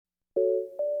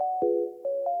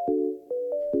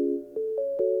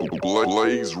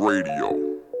Blaze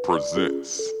Radio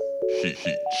presents Heat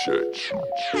Check.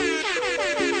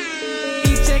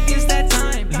 Heat check is that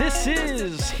time. This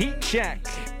is Heat Check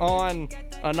on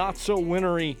a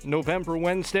not-so-wintry November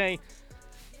Wednesday,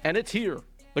 and it's here.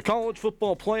 The college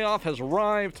football playoff has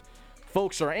arrived.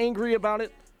 Folks are angry about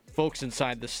it. Folks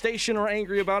inside the station are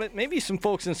angry about it. Maybe some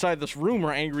folks inside this room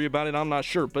are angry about it. I'm not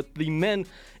sure. But the men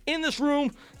in this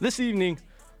room this evening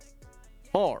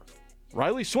are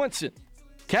Riley Swenson,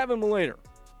 Kevin Malater,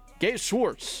 Gabe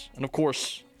Schwartz, and of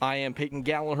course, I am Peyton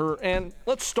Gallagher. And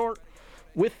let's start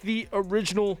with the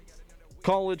original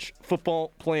college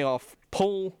football playoff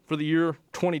poll for the year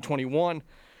 2021.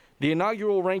 The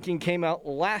inaugural ranking came out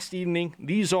last evening.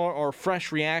 These are our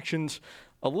fresh reactions.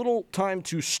 A little time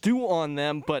to stew on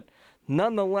them, but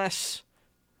nonetheless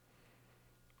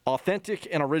authentic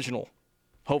and original,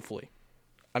 hopefully.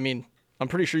 I mean, I'm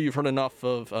pretty sure you've heard enough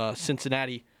of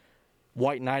Cincinnati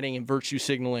white knighting and virtue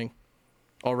signaling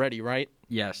already, right?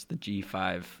 Yes, the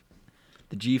G5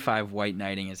 white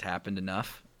knighting has happened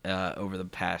enough over the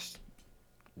past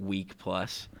week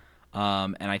plus,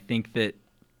 and I think that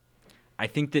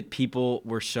people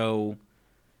were so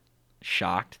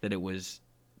shocked that it was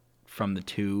from the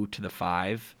 2 to the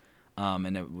 5,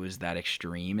 and it was that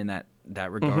extreme in that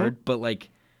regard. Mm-hmm. But like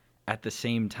at the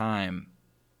same time,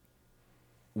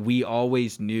 we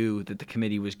always knew that the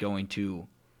committee was going to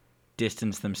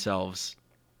distance themselves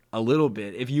a little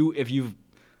bit. If you've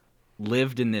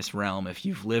lived in this realm, if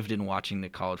you've lived in watching the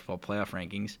college football playoff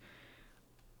rankings,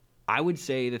 I would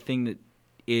say the thing that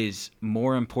is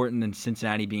more important than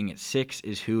Cincinnati being at 6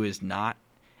 is who is not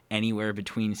anywhere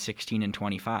between 16 and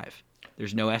 25.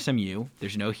 There's no SMU.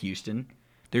 There's no Houston.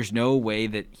 There's no way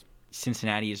that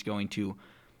Cincinnati is going to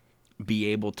be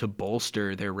able to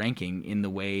bolster their ranking in the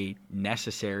way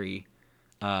necessary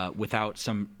without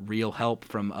some real help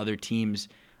from other teams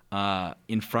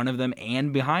in front of them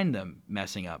and behind them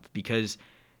messing up. Because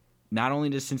not only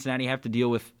does Cincinnati have to deal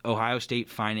with Ohio State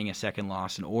finding a second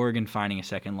loss and Oregon finding a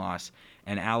second loss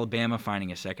and Alabama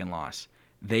finding a second loss,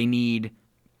 they need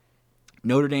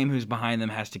Notre Dame, who's behind them,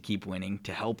 has to keep winning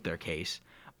to help their case.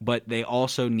 But they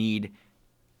also need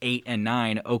 8 and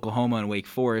 9, Oklahoma and Wake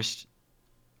Forest,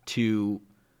 to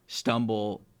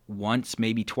stumble once,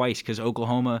 maybe twice, because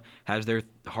Oklahoma has their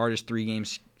hardest 3-game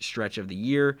stretch of the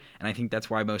year, and I think that's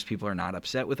why most people are not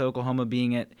upset with Oklahoma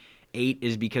being at 8,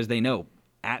 is because they know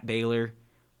at Baylor,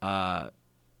 and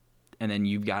then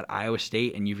you've got Iowa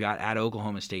State, and you've got at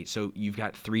Oklahoma State, so you've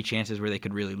got 3 chances where they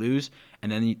could really lose,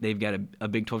 and then they've got a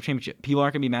Big 12 championship. People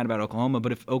aren't going to be mad about Oklahoma,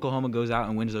 but if Oklahoma goes out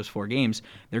and wins those 4 games,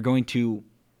 they're going to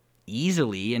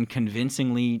easily and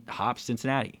convincingly hop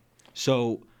Cincinnati.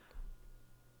 So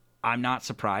I'm not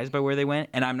surprised by where they went,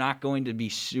 and I'm not going to be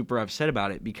super upset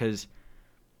about it because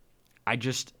I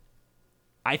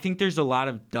think there's a lot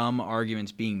of dumb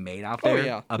arguments being made out there.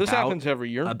 Oh, yeah. This happens every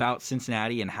year. About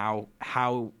Cincinnati and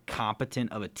how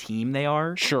competent of a team they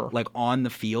are. Sure. Like on the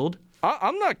field.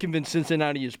 I'm not convinced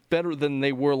Cincinnati is better than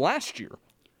they were last year.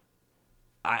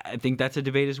 I think that's a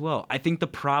debate as well. I think the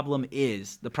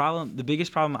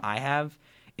biggest problem I have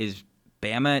is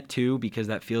Bama at 2 because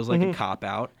that feels like a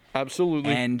cop-out.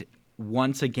 Absolutely. And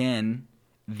once again,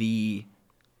 the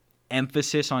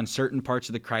emphasis on certain parts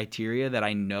of the criteria that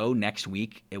I know next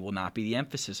week it will not be the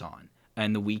emphasis on.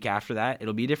 And the week after that,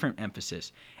 it'll be a different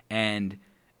emphasis. And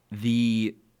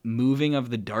the moving of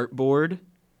the dartboard,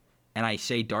 and I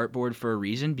say dartboard for a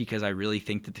reason because I really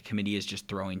think that the committee is just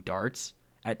throwing darts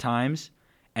at times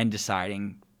and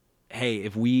deciding, hey,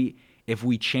 if we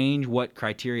change what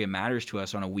criteria matters to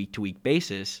us on a week-to-week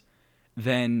basis,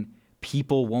 then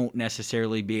people won't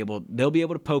necessarily they'll be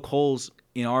able to poke holes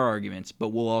in our arguments, but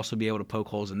we'll also be able to poke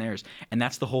holes in theirs. And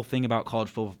that's the whole thing about college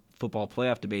football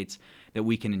playoff debates, that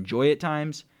we can enjoy at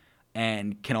times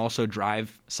and can also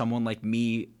drive someone like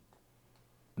me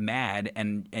mad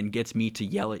and gets me to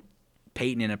yell at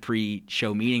Peyton in a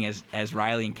pre-show meeting as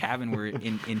Riley and Kevin were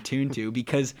in tune to,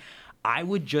 because I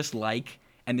would just like,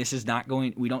 and this is not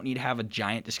going, we don't need to have a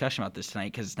giant discussion about this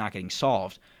tonight because it's not getting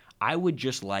solved. I would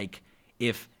just like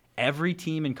if every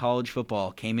team in college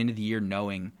football came into the year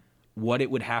knowing what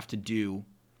it would have to do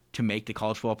to make the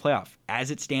college football playoff. As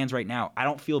it stands right now, I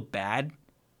don't feel bad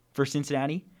for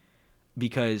Cincinnati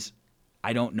because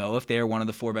I don't know if they're one of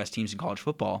the 4 best teams in college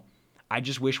football. I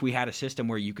just wish we had a system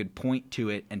where you could point to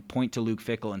it and point to Luke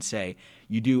Fickell and say,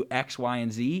 you do X, Y,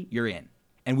 and Z, you're in.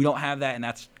 And we don't have that, and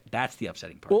that's the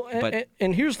upsetting part. Well,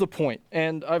 and here's the point,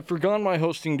 and I've forgone my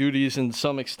hosting duties in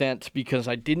some extent because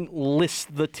I didn't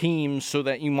list the teams so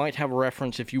that you might have a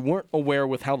reference if you weren't aware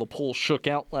with how the poll shook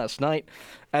out last night,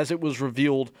 as it was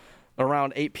revealed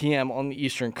around 8 p.m. on the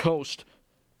Eastern Coast.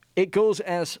 It goes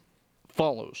as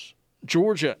follows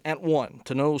Georgia at 1,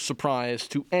 to no surprise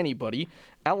to anybody.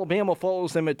 Alabama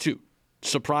follows them at 2,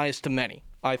 surprise to many,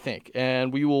 I think.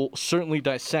 And we will certainly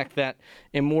dissect that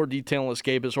in more detail as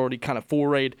Gabe has already kind of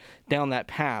forayed down that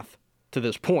path to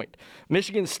this point.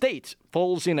 Michigan State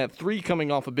follows in at 3,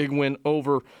 coming off a big win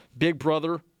over Big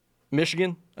Brother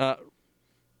Michigan.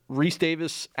 Reese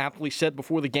Davis aptly said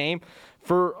before the game,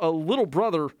 for a little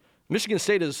brother, Michigan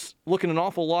State is looking an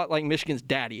awful lot like Michigan's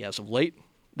daddy as of late.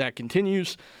 That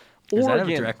continues. Is Oregon,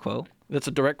 that a direct quote? That's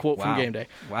a direct quote from Wow. Game Day.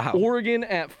 Wow. Oregon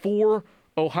at 4,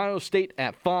 Ohio State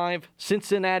at 5,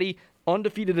 Cincinnati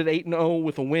undefeated at 8-0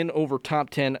 with a win over top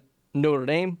 10 Notre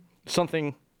Dame.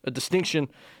 A distinction,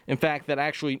 in fact, that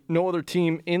actually no other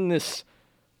team in this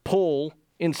poll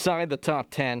inside the top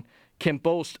 10 can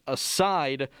boast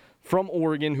aside from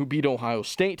Oregon, who beat Ohio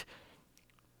State,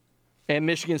 and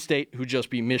Michigan State, who just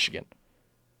beat Michigan.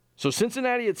 So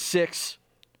Cincinnati at 6,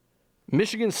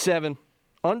 Michigan 7,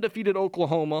 undefeated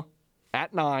Oklahoma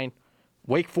at 9,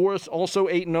 Wake Forest also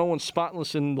 8-0 and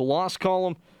spotless in the loss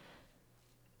column.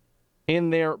 In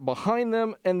there behind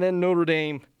them, and then Notre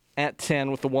Dame at 10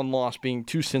 with the one loss being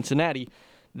to Cincinnati.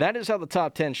 That is how the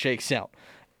top 10 shakes out.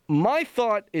 My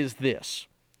thought is this,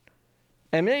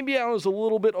 and maybe I was a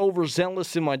little bit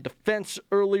overzealous in my defense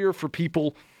earlier for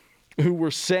people who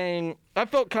were saying, I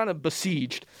felt kind of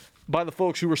besieged by the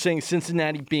folks who were saying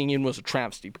Cincinnati being in was a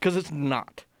travesty, because it's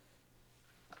not.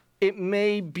 It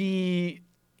may be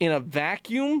in a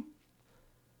vacuum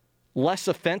less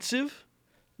offensive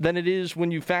than it is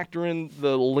when you factor in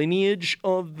the lineage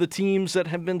of the teams that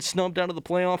have been snubbed out of the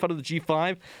playoff, out of the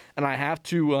G5, and I have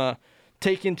to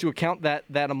take into account that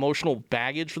emotional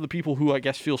baggage for the people who, I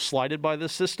guess, feel slighted by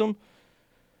this system.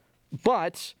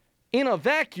 But in a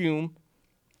vacuum,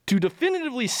 to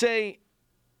definitively say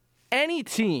any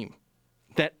team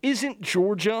that isn't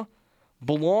Georgia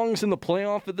belongs in the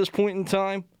playoff at this point in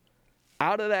time,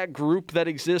 out of that group that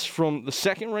exists from the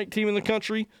second-ranked team in the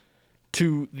country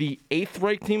to the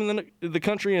 8th-ranked team in the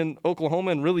country in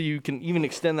Oklahoma, and really you can even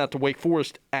extend that to Wake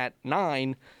Forest at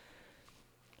 9,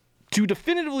 to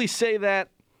definitively say that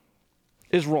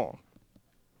is wrong.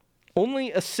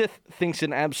 Only a Sith thinks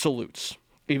in absolutes,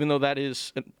 even though that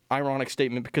is an ironic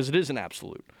statement because it is an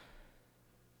absolute.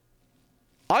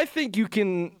 I think you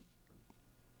can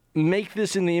make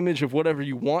this in the image of whatever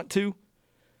you want to.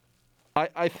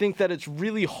 I think that it's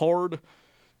really hard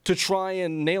to try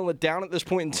and nail it down at this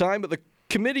point in time, but the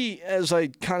committee, as I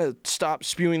kind of stop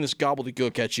spewing this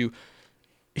gobbledygook at you,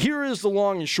 here is the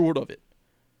long and short of it.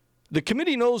 The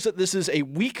committee knows that this is a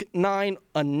Week 9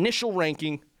 initial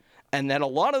ranking, and that a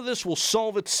lot of this will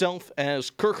solve itself, as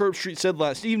Kirk Herbstreit said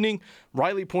last evening.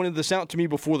 Riley pointed this out to me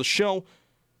before the show.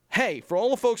 Hey, for all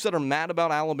the folks that are mad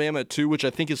about Alabama at 2, which I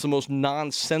think is the most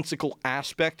nonsensical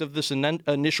aspect of this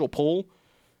initial poll,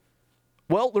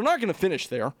 well, they're not going to finish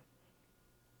there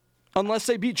unless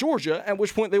they beat Georgia, at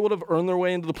which point they would have earned their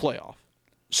way into the playoff.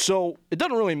 So it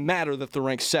doesn't really matter that they're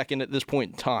ranked second at this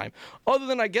point in time, other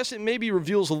than I guess it maybe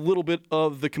reveals a little bit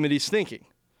of the committee's thinking.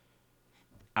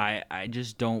 I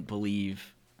just don't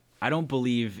believe – I don't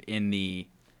believe in the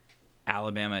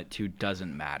Alabama at 2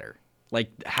 doesn't matter. Like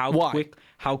how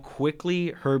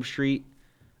quickly Herbstreit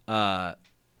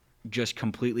just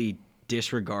completely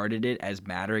disregarded it as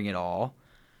mattering at all.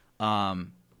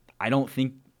 I don't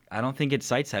think it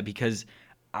cites that, because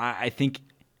I think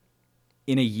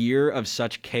in a year of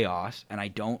such chaos, and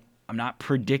I'm not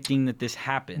predicting that this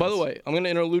happens. By the way, I'm going to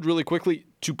interlude really quickly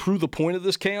to prove the point of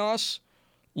this chaos.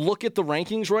 Look at the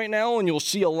rankings right now, and you'll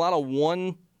see a lot of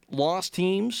one-loss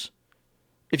teams.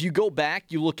 If you go back,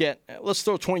 you look at, let's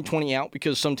throw 2020 out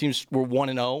because some teams were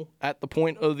 1-0 at the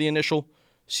point of the initial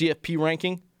CFP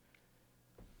ranking.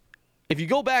 If you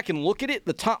go back and look at it,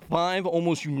 the top 5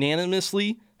 almost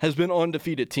unanimously has been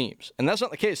undefeated teams. And that's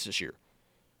not the case this year.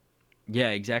 Yeah,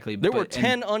 exactly. There were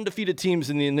 10 undefeated teams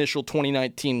in the initial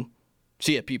 2019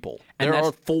 CFP poll. There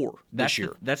are 4 this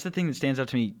year. That's the thing that stands out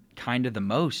to me kind of the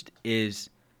most, is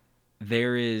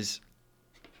there is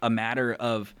a matter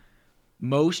of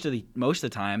most of the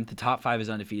time the top 5 is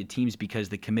undefeated teams because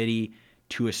the committee,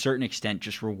 to a certain extent,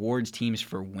 just rewards teams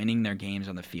for winning their games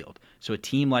on the field. So a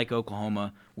team like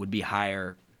Oklahoma would be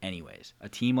higher anyways. A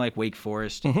team like Wake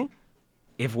Forest,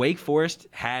 if Wake Forest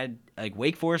had – like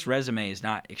Wake Forest resume is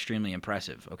not extremely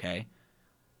impressive, okay?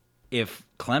 If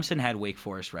Clemson had Wake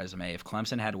Forest resume, if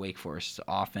Clemson had Wake Forest's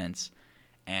offense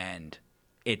and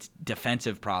its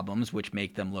defensive problems, which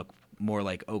make them look more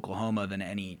like Oklahoma than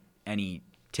any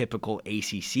typical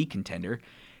ACC contender,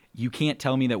 you can't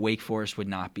tell me that Wake Forest would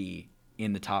not be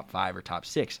in the top 5 or top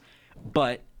 6.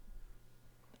 But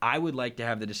I would like to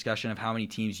have the discussion of how many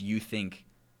teams you think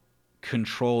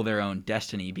control their own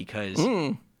destiny because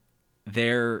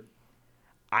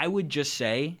I would just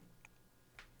say,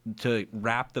 to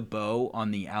wrap the bow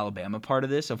on the Alabama part of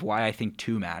this, of why I think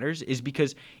 2 matters, is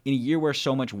because in a year where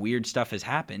so much weird stuff has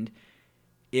happened,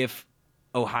 if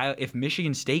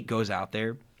Michigan State goes out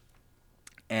there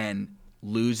and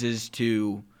loses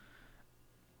to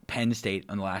Penn State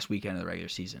on the last weekend of the regular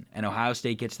season, and Ohio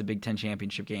State gets the Big Ten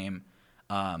championship game,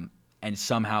 and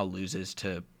somehow loses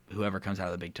to whoever comes out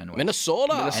of the Big Ten West,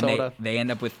 Minnesota. and they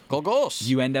end up with Go Ghosts.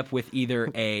 You end up with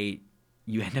a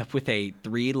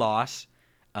 3-loss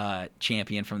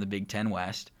champion from the Big Ten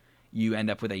West. You end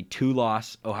up with a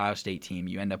 2-loss Ohio State team.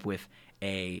 You end up with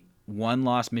a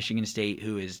 1-loss Michigan State,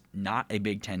 who is not a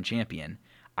Big Ten champion.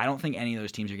 I don't think any of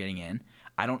those teams are getting in.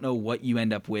 I don't know what you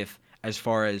end up with as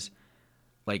far as,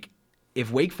 like,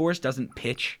 if Wake Forest doesn't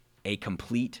pitch a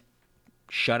complete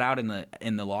shutout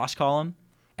in the loss column,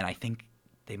 and I think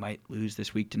they might lose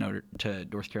this week to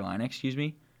North Carolina,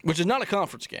 Which is not a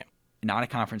conference game. Not a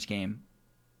conference game,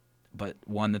 but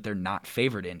one that they're not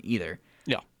favored in either.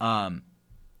 Yeah.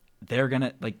 They're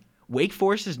gonna, like, Wake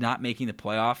Forest is not making the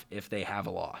playoff if they have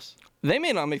a loss. They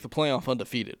may not make the playoff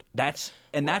undefeated. That's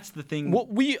the thing. Well,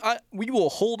 we will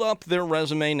hold up their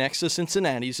resume next to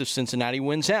Cincinnati's if Cincinnati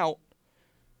wins out,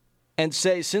 and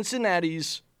say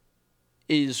Cincinnati's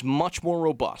is much more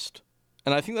robust.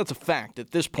 And I think that's a fact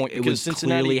at this point. It would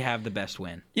clearly have the best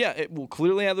win. Yeah, it will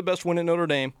clearly have the best win at Notre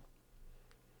Dame.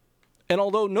 And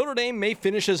although Notre Dame may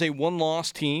finish as a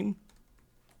 1-loss team,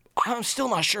 I'm still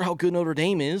not sure how good Notre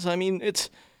Dame is. I mean, it's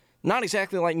not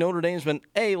exactly like Notre Dame's been,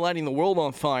 A, lighting the world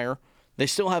on fire. They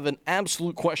still have an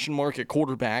absolute question mark at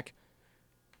quarterback.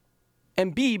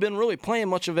 And B, been really playing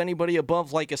much of anybody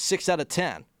above like a 6 out of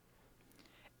 10.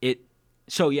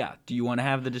 So, yeah, do you want to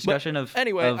have the discussion of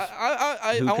Anyway, of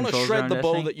I who want to controls their shred own the bow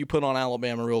destiny? that you put on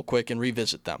Alabama real quick and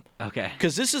revisit them. Okay.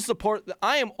 Because this is the part that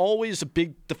I am always a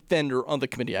big defender of the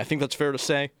committee. I think that's fair to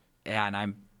say. Yeah,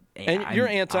 and You're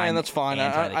anti, and that's fine.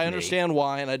 anti the I committee. understand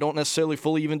why, and I don't necessarily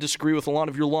fully even disagree with a lot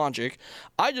of your logic.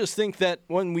 I just think that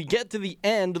when we get to the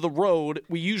end of the road,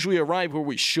 we usually arrive where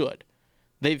we should.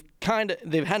 They've had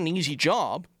an easy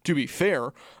job, to be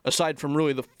fair, aside from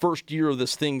really the first year of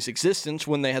this thing's existence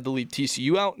when they had to leave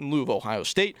TCU out in lieu of Ohio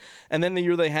State, and then the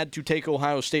year they had to take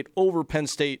Ohio State over Penn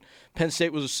State. Penn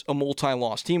State was a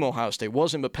multi-loss team. Ohio State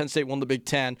wasn't, but Penn State won the Big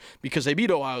Ten because they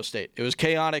beat Ohio State. It was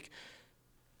chaotic.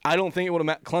 I don't think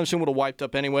Clemson would have wiped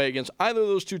up anyway against either of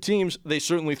those two teams. They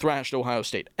certainly thrashed Ohio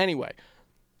State. Anyway,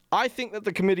 I think that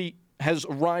the committee has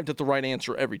arrived at the right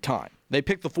answer every time. They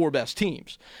pick the 4 best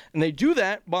teams. And they do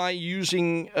that by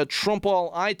using a Trump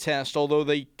all eye test, although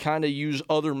they kind of use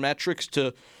other metrics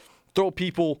to throw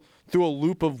people through a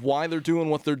loop of why they're doing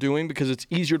what they're doing, because it's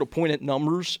easier to point at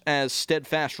numbers as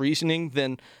steadfast reasoning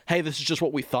than, hey, this is just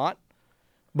what we thought.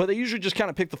 But they usually just kind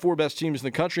of pick the 4 best teams in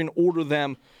the country and order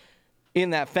them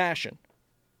in that fashion.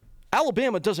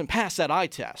 Alabama doesn't pass that eye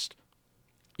test.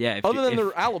 Yeah. Other than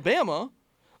they're Alabama,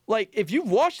 like, if you've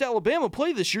watched Alabama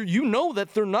play this year, you know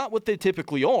that they're not what they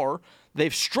typically are.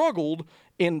 They've struggled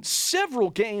in several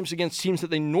games against teams that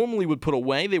they normally would put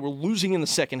away. They were losing in the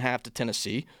second half to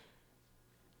Tennessee.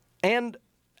 And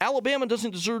Alabama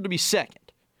doesn't deserve to be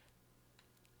second.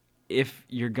 If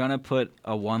you're going to put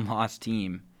a 1-loss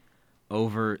team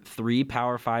over 3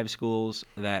 Power 5 schools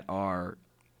that are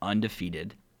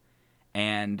undefeated,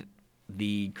 and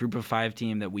the group of 5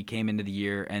 team that we came into the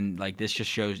year, and like this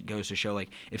just goes to show, like,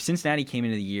 if Cincinnati came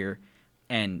into the year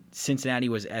and Cincinnati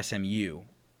was SMU,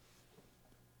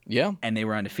 yeah, and they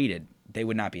were undefeated, they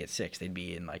would not be at 6. They'd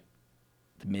be in like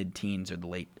the mid-teens or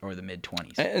the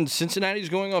mid-20s. And Cincinnati's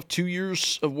going off 2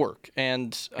 years of work,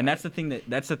 and that's the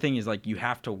thing is, like, you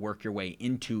have to work your way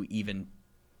into even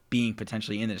being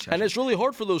potentially in the discussion. And it's really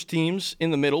hard for those teams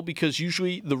in the middle, because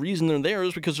usually the reason they're there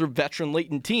is because they're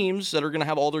veteran-laden teams that are going to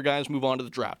have all their guys move on to the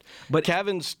draft. But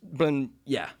Kevin's been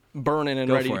burning and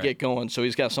ready to get going, so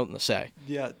he's got something to say.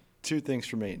 Yeah, 2 things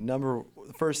for me.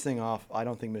 First thing off, I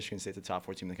don't think Michigan State's a top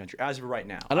 4 team in the country as of right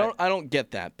now. I don't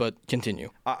get that, but continue.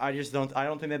 I just don't. I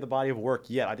don't think they have the body of work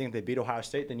yet. I think if they beat Ohio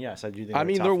State, then yes, I do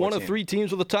think. They're one of 3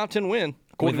 teams with a top 10 win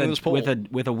according to this poll.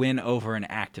 With a win over an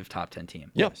active top 10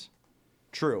 team. Yep. Yes.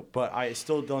 True, but I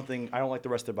still don't like the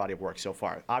rest of their body of work so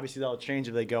far. Obviously, that'll change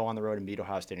if they go on the road and beat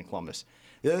Ohio State and Columbus.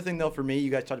 The other thing, though, for me, you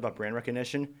guys talked about brand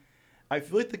recognition. I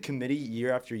feel like the committee,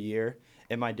 year after year,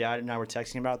 and my dad and I were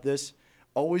texting about this,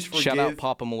 always forgive. Shout out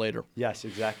Papa Malater. Yes,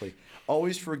 exactly.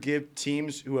 Always forgive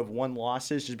teams who have won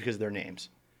losses just because of their names.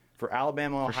 For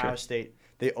Alabama, Ohio State,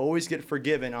 they always get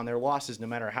forgiven on their losses, no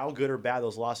matter how good or bad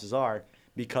those losses are,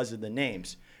 because of the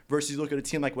names. Versus look at a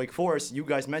team like Wake Forest. You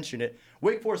guys mentioned it.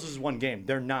 Wake Forest is 1 game.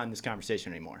 They're not in this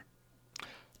conversation anymore.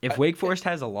 If Wake Forest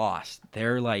has a loss,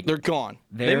 they're gone.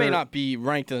 They may not be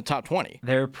ranked in the top 20.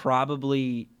 They're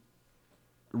probably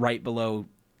right below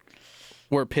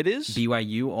where Pitt is.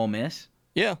 BYU, Ole Miss.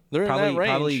 Yeah, they're in that range.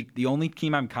 Probably the only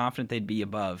team I'm confident they'd be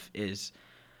above is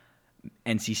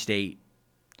NC State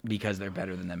because they're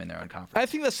better than them in their own conference. I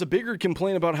think that's the bigger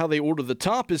complaint about how they order the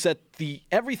top is that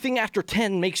everything after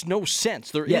 10 makes no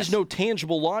sense. There is no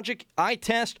tangible logic. Eye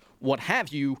test, what have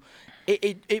you.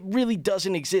 It really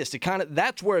doesn't exist.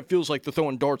 That's where it feels like they're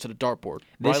throwing darts at a dartboard.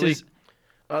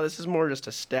 This is more just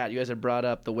a stat. You guys have brought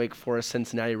up the Wake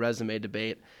Forest-Cincinnati resume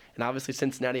debate, and obviously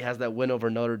Cincinnati has that win over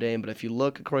Notre Dame, but if you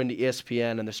look according to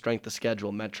ESPN and the strength of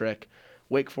schedule metric,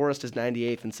 Wake Forest is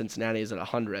 98th and Cincinnati is at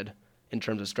 100 in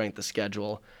terms of strength of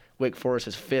schedule. Wake Forest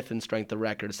is 5th in strength of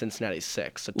record, Cincinnati's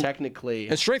 6th. So technically...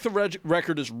 And strength of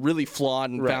record is really flawed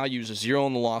and values a 0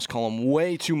 in the loss column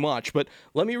way too much, but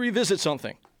let me revisit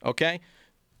something, okay?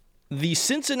 The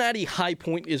Cincinnati high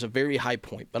point is a very high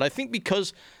point, but I think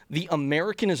because the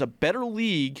American is a better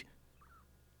league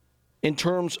in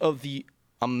terms of the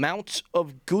amounts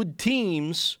of good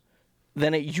teams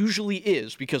than it usually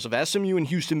is because of SMU and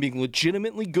Houston being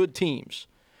legitimately good teams,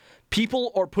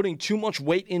 people are putting too much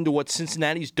weight into what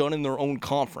Cincinnati's done in their own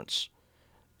conference.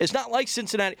 It's not like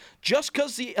Cincinnati. Just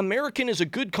because the American is a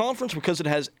good conference because it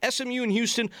has SMU and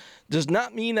Houston does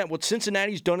not mean that what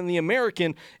Cincinnati's done in the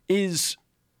American is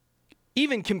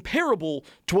even comparable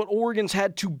to what Oregon's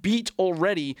had to beat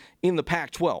already in the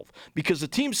Pac-12. Because the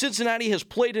teams Cincinnati has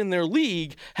played in their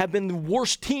league have been the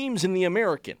worst teams in the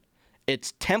American.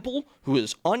 It's Temple, who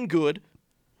is ungood.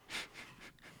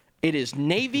 It is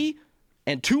Navy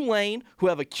and Tulane, who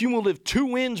have a cumulative 2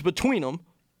 wins between them.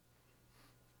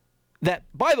 That,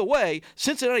 by the way,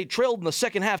 Cincinnati trailed in the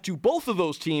second half to both of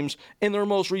those teams in their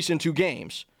most recent 2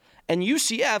 games. And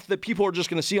UCF, that people are just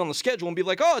going to see on the schedule and be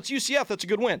like, oh, it's UCF, that's a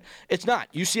good win. It's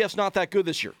not. UCF's not that good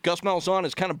this year. Gus Malzahn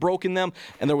has kind of broken them,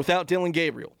 and they're without Dylan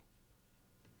Gabriel.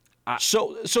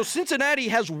 So Cincinnati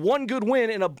has 1 good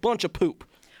win and a bunch of poop.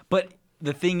 But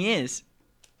the thing is,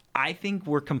 I think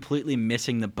we're completely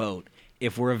missing the boat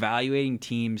if we're evaluating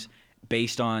teams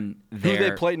based on who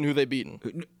they played and who they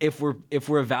beaten. If we're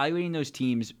evaluating those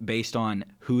teams based on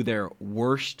who their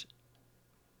worst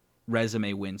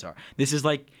resume wins are.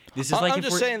 I'm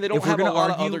just saying they don't have a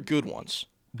lot of other good ones.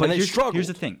 But they struggle. Here's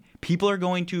the thing. People are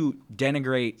going to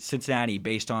denigrate Cincinnati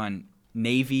based on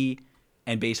Navy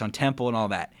and based on Temple and all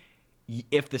that.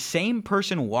 If the same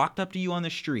person walked up to you on the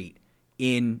street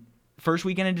in first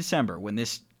weekend in December when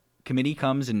this committee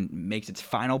comes and makes its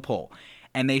final poll,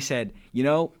 and they said,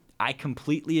 I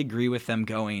completely agree with them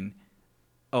going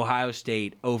Ohio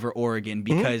State over Oregon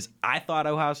because I thought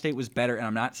Ohio State was better, and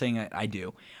I'm not saying I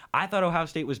do. I thought Ohio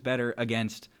State was better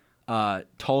against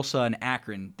Tulsa and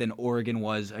Akron than Oregon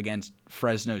was against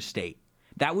Fresno State.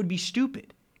 That would be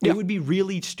stupid. Yeah. It would be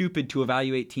really stupid to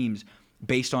evaluate teams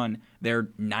based on their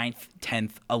 9th,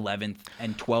 10th, 11th,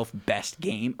 and 12th best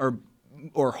game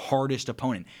or hardest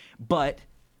opponent. But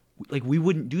we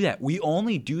wouldn't do that. We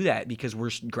only do that because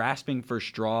we're grasping for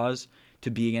straws to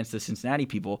be against the Cincinnati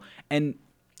people. And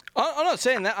I'm not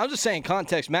saying that. I'm just saying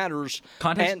context matters.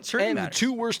 Context certainly matters. The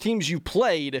 2 worst teams you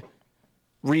played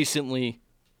recently,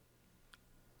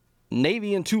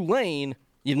 Navy and Tulane,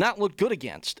 you've not looked good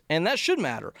against. And that should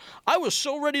matter. I was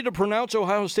so ready to pronounce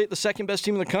Ohio State the 2nd best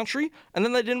team in the country, and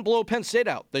then they didn't blow Penn State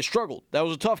out. They struggled. That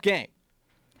was a tough game.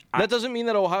 That doesn't mean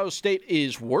that Ohio State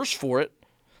is worse for it.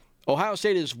 Ohio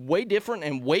State is way different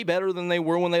and way better than they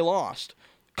were when they lost.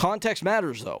 Context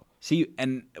matters, though. See,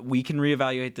 and we can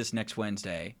reevaluate this next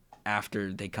Wednesday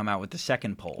after they come out with the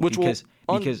second poll. Which will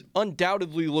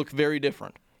undoubtedly look very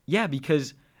different. Yeah,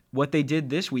 because what they did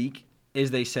this week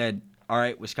is they said, all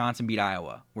right, Wisconsin beat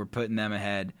Iowa. We're putting them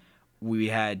ahead. We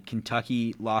had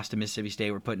Kentucky lost to Mississippi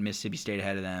State. We're putting Mississippi State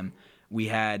ahead of them. We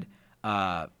had,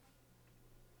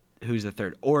 who's the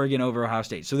third? Oregon over Ohio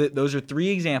State. So those are 3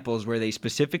 examples where they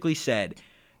specifically said,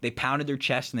 they pounded their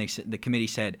chest and the committee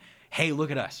said, hey,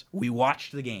 look at us. We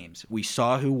watched the games. We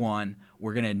saw who won.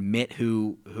 We're going to admit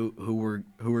who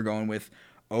we're going with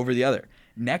over the other.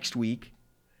 Next week,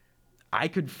 I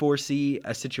could foresee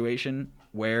a situation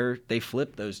where they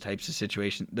flip those types of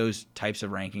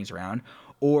rankings around,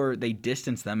 or they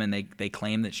distance them and they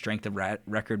claim that strength of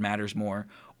record matters more,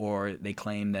 or they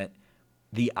claim that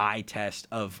the eye test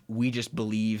of we just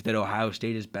believe that Ohio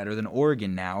State is better than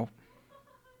Oregon now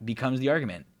becomes the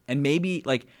argument. And maybe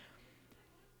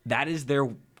that is their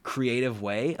creative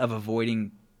way of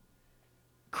avoiding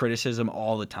criticism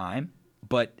all the time,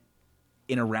 but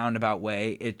in a roundabout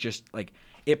way, it just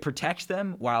it protects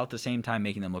them while at the same time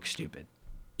making them look stupid.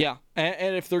 Yeah,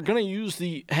 and if they're going to use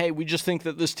the, hey, we just think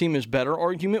that this team is better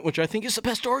argument, which I think is the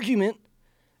best argument,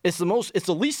 It's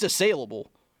the least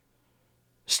assailable.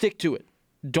 Stick to it.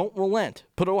 Don't relent.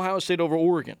 Put Ohio State over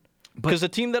Oregon. Because the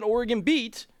team that Oregon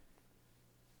beat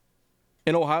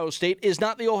in Ohio State is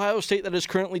not the Ohio State that is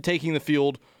currently taking the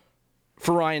field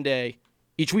for Ryan Day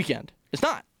each weekend. It's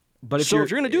not. But if you're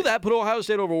going to do that, put Ohio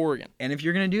State over Oregon. And if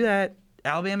you're going to do that,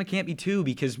 Alabama can't be too,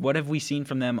 because what have we seen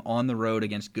from them on the road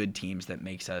against good teams that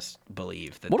makes us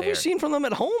believe that What have we seen from them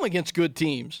at home against good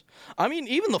teams? I mean,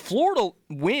 even the Florida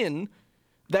win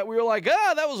that we were like,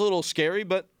 that was a little scary,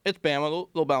 but it's Bama.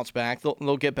 They'll bounce back.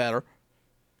 They'll get better.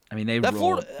 I mean, they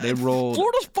rolled.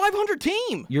 Florida's 500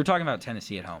 team. You're talking about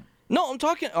Tennessee at home. No, I'm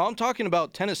talking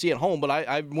about Tennessee at home, but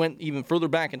I went even further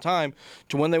back in time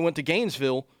to when they went to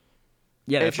Gainesville.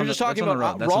 Yeah, if you're just talking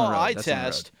about raw eye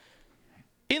test,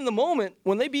 in the moment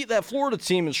when they beat that Florida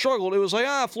team and struggled, it was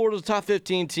like, Florida's a top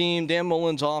 15 team. Dan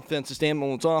Mullen's offense is Dan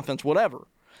Mullen's offense, whatever.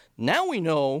 Now we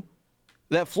know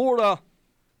that Florida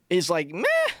is like,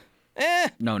 meh.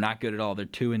 No, not good at all. They're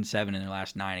 2-7 in their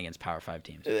last 9 against Power 5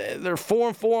 teams. They're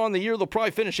 4-4 on the year. They'll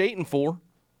probably finish 8-4.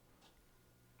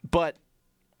 But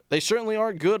they certainly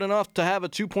aren't good enough to have a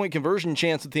 2-point conversion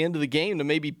chance at the end of the game to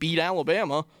maybe beat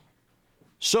Alabama.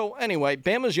 So anyway,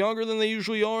 Bama's younger than they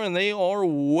usually are, and they are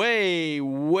way,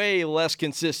 way less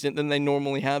consistent than they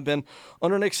normally have been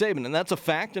under Nick Saban. And that's a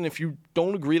fact, and if you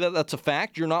don't agree that that's a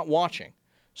fact, you're not watching.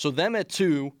 So them at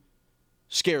 2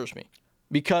 scares me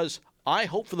because I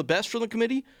hope for the best for the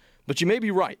committee, but you may be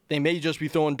right. They may just be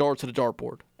throwing darts at a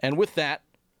dartboard. And with that,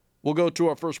 we'll go to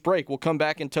our first break. We'll come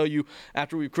back and tell you,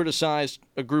 after we've criticized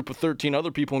a group of 13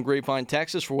 other people in Grapevine,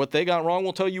 Texas, for what they got wrong,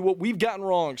 we'll tell you what we've gotten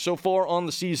wrong so far on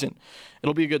the season.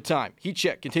 It'll be a good time. Heat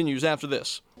Check continues after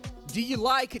this. Do you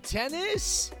like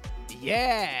tennis?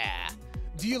 Yeah.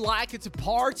 Do you like it to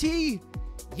party?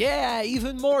 Yeah,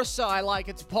 even more so I like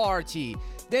it to party.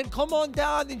 Then come on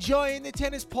down and join the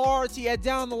tennis party at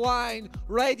Down the Line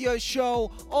radio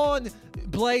show on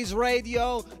Blaze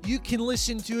Radio. You can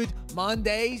listen to it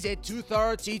Mondays at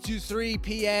 2:30 to 3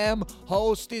 p.m.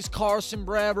 Host is Carson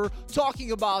Brever,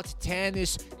 talking about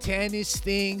tennis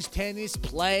things, tennis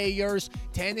players,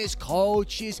 tennis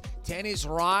coaches, tennis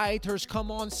writers.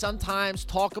 Come on, sometimes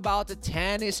talk about the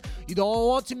tennis. You don't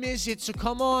want to miss it, so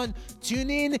come on, tune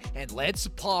in and let's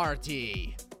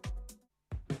party.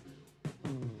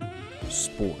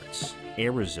 Sports,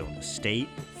 Arizona State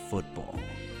football.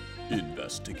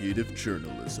 Investigative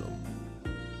journalism.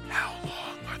 How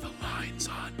long are the lines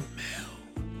on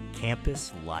Mill?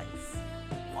 Campus life.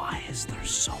 Why is there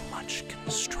so much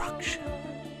construction?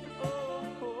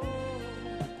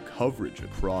 Coverage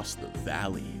across the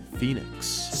valley,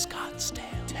 Phoenix, Scottsdale,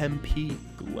 Tempe,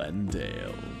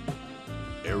 Glendale.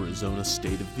 Arizona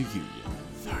State of the Union.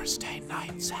 Thursday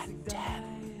nights at 10.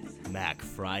 Mac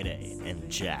Friday and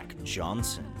Jack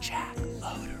Johnson. Jack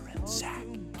Loader and Zach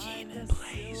Keenan.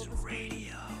 Blaze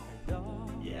Radio.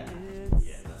 Yeah,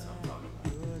 that's what I'm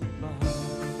talking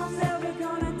about. I'm never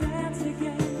gonna dance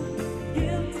again.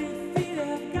 Guilty feet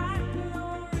have got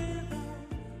no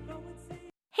rhythm.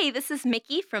 Hey, this is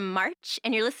Mickey from March,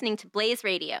 and you're listening to Blaze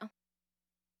Radio.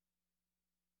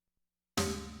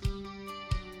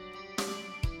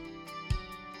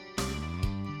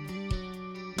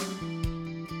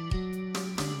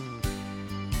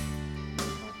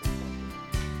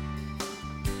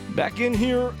 Back in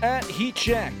here at Heat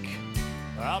Check.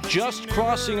 Just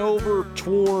crossing over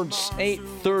towards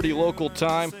 8:30 local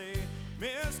time.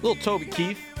 Little Toby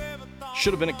Keith.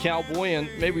 Should have been a Cowboy, and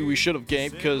maybe we should have,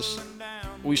 Gabe, because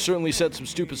we certainly said some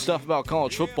stupid stuff about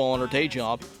college football on our day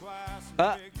job.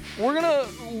 We're going to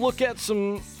look at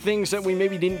some things that we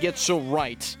maybe didn't get so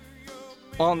right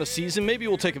on the season. Maybe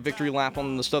we'll take a victory lap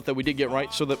on the stuff that we did get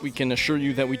right so that we can assure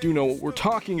you that we do know what we're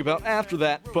talking about after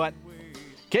that. But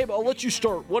Gabe, I'll let you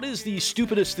start. What is the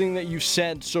stupidest thing that you've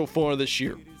said so far this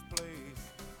year?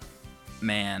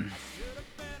 Man,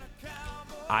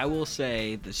 I will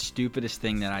say the stupidest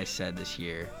thing that I said this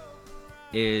year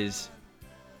is,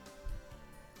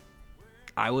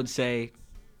 I would say,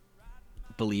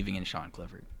 believing in Sean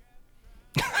Clifford.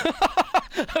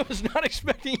 I was not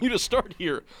expecting you to start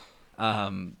here.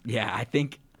 Yeah,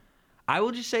 I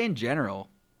will just say in general,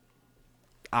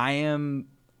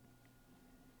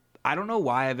 I don't know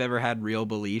why I've ever had real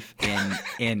belief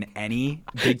in any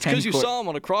Big Ten. Because you saw him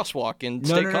on a crosswalk in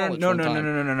State College.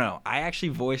 No. I actually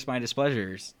voiced my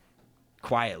displeasures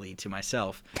quietly to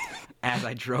myself as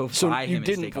I drove by him. So you in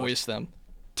didn't State College. voice them.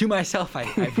 To myself, I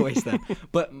voiced them.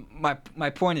 But my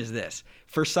point is this: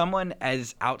 for someone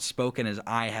as outspoken as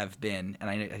I have been, and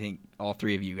I think all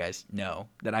three of you guys know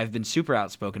that I've been super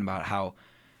outspoken about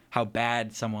how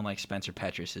bad someone like Spencer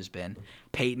Petras has been.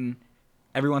 Peyton.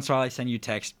 Every once in a while I send you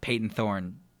text, Peyton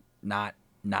Thorne, not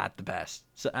not the best.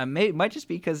 So it might just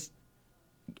be because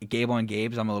Gabe on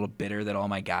Gabe's, I'm a little bitter that all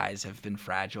my guys have been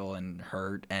fragile and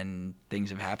hurt and things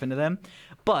have happened to them.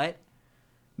 But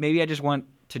maybe I just want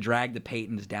to drag the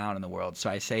Peytons down in the world, so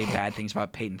I say bad things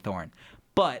about Peyton Thorne.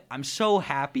 But I'm so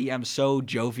happy, I'm so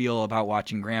jovial about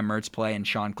watching Graham Mertz play and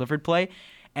Sean Clifford play.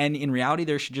 And in reality,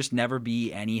 there should just never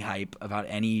be any hype about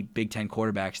any Big Ten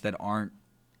quarterbacks that aren't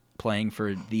playing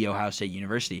for The Ohio State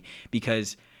University,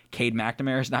 because Cade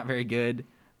McNamara is not very good.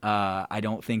 I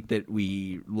don't think that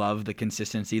we love the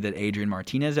consistency that Adrian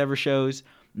Martinez ever shows.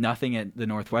 Nothing at the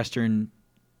Northwestern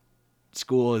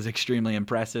school is extremely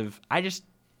impressive.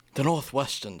 The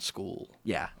Northwestern School.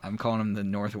 Yeah, I'm calling them the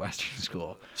Northwestern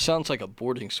School. Sounds like a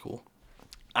boarding school.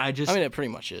 I mean, it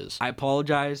pretty much is. I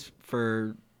apologize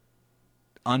for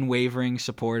unwavering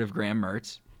support of Graham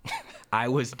Mertz. I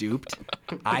was duped.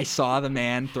 I saw the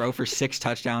man throw for 6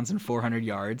 touchdowns and 400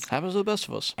 yards. Happens to the best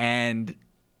of us. And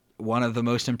one of the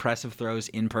most impressive throws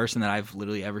in person that I've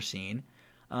literally ever seen.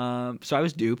 So I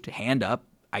was duped. Hand up.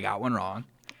 I got one wrong.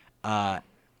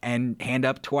 And hand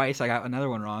up twice, I got another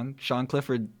one wrong. Sean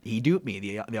Clifford, he duped me.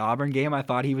 The Auburn game, I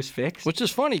thought he was fixed. Which is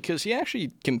funny because he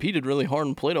actually competed really hard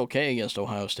and played okay against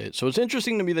Ohio State. So it's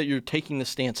interesting to me that you're taking the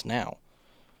stance now.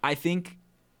 I think...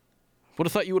 Would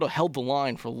have thought you would have held the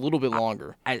line for a little bit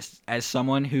longer. As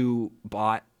someone who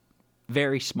bought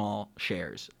very small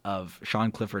shares of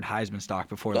Sean Clifford Heisman stock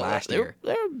before last year.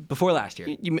 Before last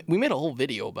year. We made a whole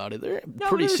video about it. They're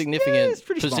pretty significant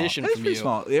position from you.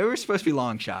 Small. They were supposed to be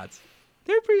long shots.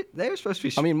 They were supposed to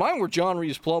be. I mean, mine were John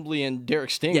Reese Plumlee and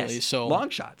Derek Stingley. Yes, so long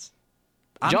shots.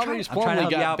 John Reese Plumlee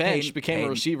got benched, Peyton, became a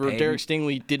receiver. Derek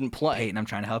Stingley didn't play. Peyton, I'm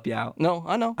trying to help you out. No,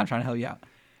 I know. I'm trying to help you out.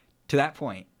 To that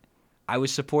point, I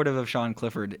was supportive of Sean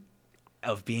Clifford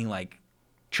of being like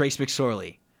Trace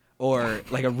McSorley or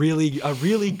like a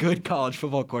really good college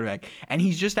football quarterback, and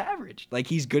he's just average. Like,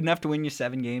 he's good enough to win you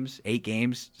 7 games, 8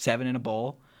 games, 7 in a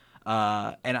bowl,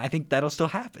 and I think that'll still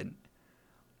happen.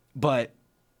 But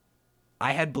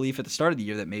I had belief at the start of the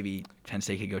year that maybe Penn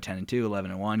State could go 10-2,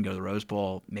 11-1, go to the Rose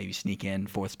Bowl, maybe sneak in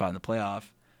 4th spot in the playoff.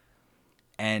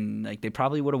 And like, they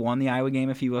probably would have won the Iowa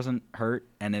game if he wasn't hurt,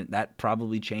 and that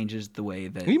probably changes the way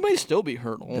that he might still be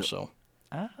hurt. Also,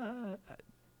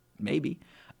 maybe.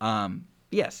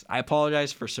 Yes, I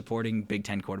apologize for supporting Big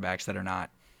Ten quarterbacks that are not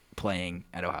playing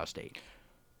at Ohio State.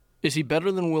 Is he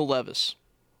better than Will Levis?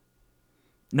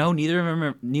 No, neither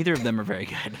of them are very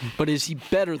good. But is he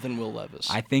better than Will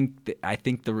Levis? I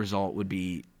think the result would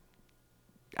be.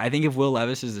 I think if Will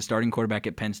Levis is the starting quarterback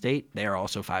at Penn State, they are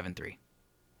also 5-3.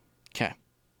 Okay.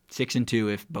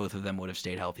 6-2 if both of them would have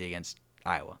stayed healthy against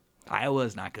Iowa. Iowa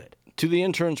is not good. To the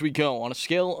interns we go. On a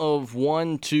scale of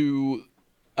 1 to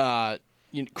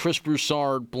Chris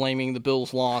Broussard blaming the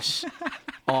Bills' loss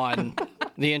on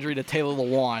the injury to Taylor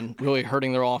Lewan really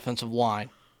hurting their offensive line,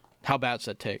 how bad's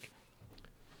that take?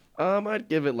 I'd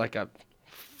give it like a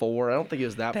 4. I don't think it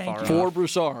was that far off. 4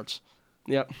 Broussards.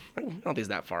 Yep. I don't think it's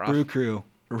that far off. Brew Crew.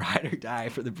 Ride or die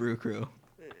for the Brew Crew.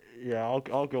 Yeah,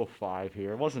 I'll go 5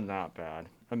 here. It wasn't that bad.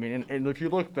 I mean, and if you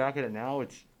look back at it now,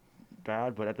 it's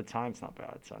bad, but at the time, it's not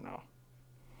bad, so no.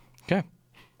 Okay.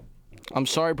 I'm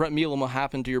sorry Brett Bielema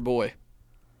happened to your boy.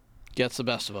 Gets the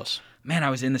best of us. Man, I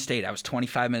was in the state. I was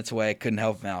 25 minutes away. I couldn't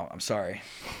help him out. I'm sorry.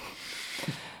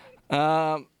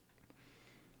 I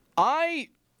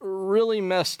really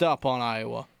messed up on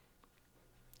Iowa.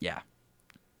 Yeah.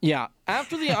 Yeah.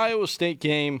 After the Iowa State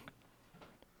game,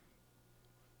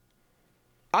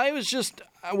 I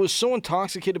was so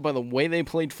intoxicated by the way they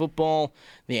played football,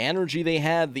 the energy they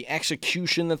had, the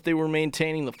execution that they were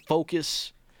maintaining, the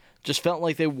focus. Just felt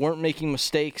like they weren't making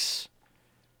mistakes.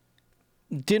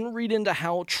 Didn't read into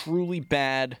how truly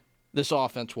bad this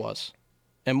offense was.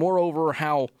 And moreover,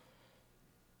 how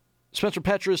Spencer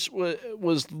Petras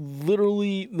was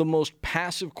literally the most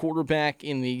passive quarterback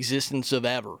in the existence of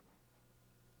ever.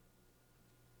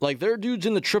 Like, there are dudes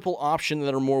in the triple option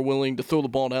that are more willing to throw the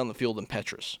ball down the field than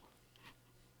Petras.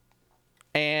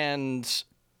 And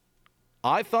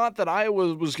I thought that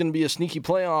Iowa was going to be a sneaky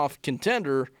playoff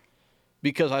contender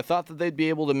because I thought that they'd be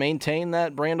able to maintain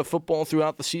that brand of football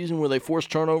throughout the season where they force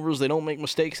turnovers, they don't make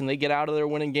mistakes, and they get out of there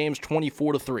winning games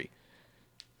 24-3.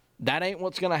 That ain't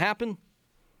what's going to happen.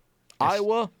 Yes.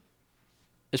 Iowa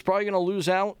is probably going to lose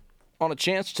out on a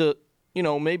chance to,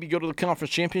 maybe go to the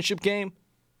conference championship game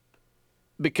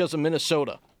because of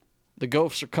Minnesota. The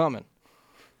Gophers are coming.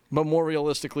 But more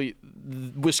realistically,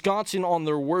 Wisconsin on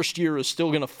their worst year is still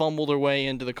going to fumble their way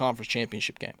into the conference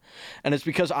championship game. And it's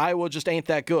because Iowa just ain't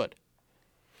that good.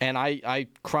 And I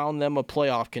crowned them a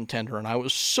playoff contender, and I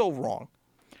was so wrong.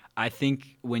 I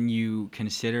think when you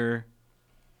consider,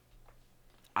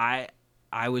 I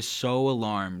was so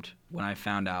alarmed when I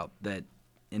found out that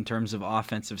in terms of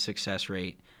offensive success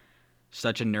rate,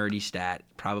 such a nerdy stat,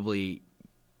 probably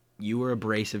you were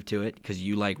abrasive to it because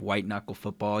you like white knuckle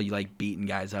football, you like beating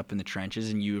guys up in the trenches,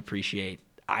 and you appreciate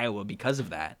Iowa because of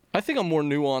that. I think I'm more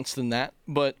nuanced than that,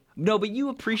 but No, but you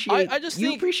appreciate I just you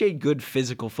think- appreciate good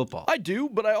physical football. I do,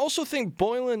 but I also think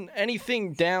boiling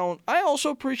anything down, I also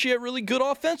appreciate really good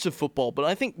offensive football, but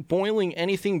I think boiling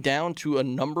anything down to a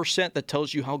number set that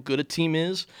tells you how good a team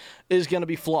is going to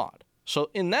be flawed. So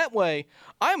in that way,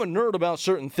 I'm a nerd about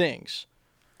certain things.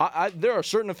 There are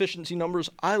certain efficiency numbers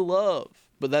I love,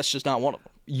 but that's just not one of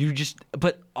them.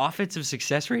 But offensive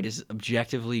success rate is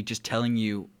objectively just telling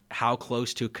you how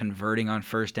close to converting on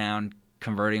first down,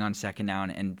 converting on second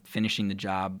down, and finishing the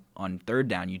job on third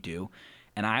down you do.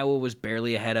 And Iowa was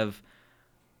barely ahead of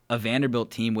a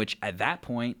Vanderbilt team, which at that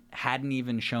point hadn't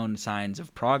even shown signs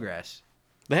of progress.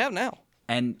 They have now.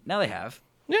 And now they have.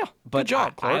 Yeah, But good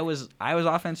job, Clark. Iowa's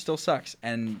offense still sucks.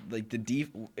 And like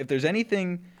if there's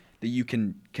anything that you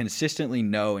can consistently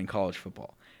know in college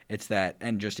football, it's that,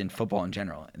 and just in football in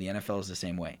general, the NFL is the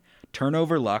same way.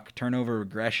 Turnover luck, turnover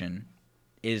regression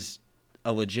is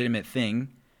a legitimate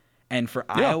thing. And for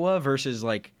Iowa versus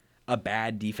like a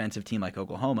bad defensive team like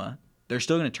Oklahoma, they're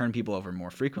still going to turn people over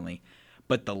more frequently.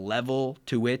 But the level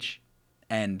to which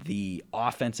and the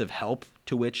offensive help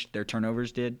to which their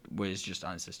turnovers did was just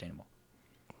unsustainable.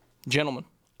 Gentlemen.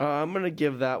 I'm going to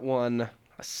give that one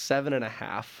a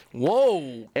 7.5.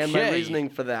 Whoa. And my okay. reasoning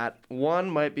for that, one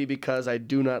might be because I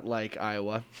do not like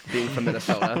Iowa, being from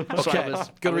Minnesota. Okay,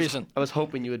 good reason. I was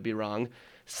hoping you would be wrong.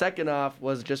 Second off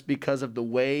was just because of the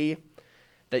way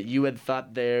that you had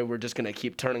thought they were just going to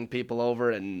keep turning people over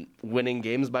and winning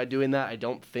games by doing that, I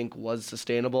don't think was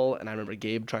sustainable. And I remember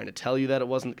Gabe trying to tell you that it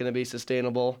wasn't going to be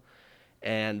sustainable.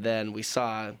 And then we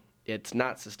saw it's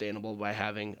not sustainable by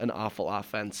having an awful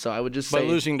offense. So I would just say... By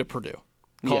losing to Purdue.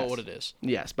 Call Yes. it what it is.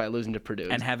 Yes, by losing to Purdue.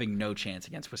 And having no chance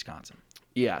against Wisconsin.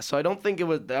 Yeah, so I don't think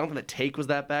the take was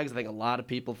that bad, because I think a lot of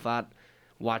people thought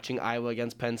watching Iowa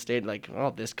against Penn State, like,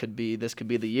 oh, this could be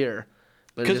the year.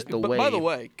 But it's just the way. By the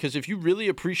way, because if you really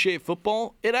appreciate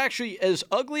football, it actually, as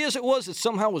ugly as it was, it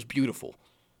somehow was beautiful.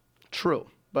 True,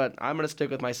 but I'm going to stick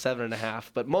with my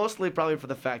 7.5, but mostly probably for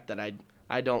the fact that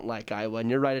I don't like Iowa, and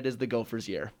you're right, it is the Gophers'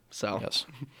 year. So Yes.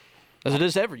 As it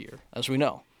is every year, as we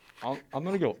know. I'm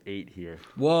going to go 8 here.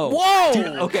 Whoa. Whoa! Dude,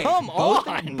 okay, Come both,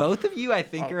 on! Both of you, I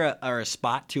think, are a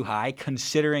spot too high,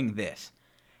 considering this.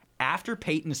 After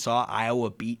Peyton saw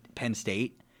Iowa beat Penn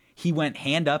State, he went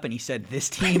hand up and he said, "This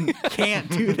team can't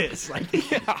do this.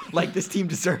 Like this team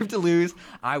deserved to lose."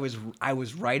 I was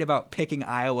right about picking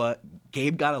Iowa.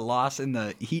 Gabe got a loss in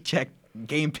the Heat Check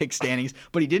game pick standings,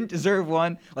 but he didn't deserve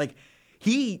one. Like,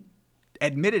 he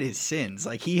admitted his sins.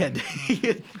 Like, he had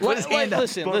put his hand up.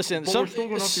 Listen. But we're still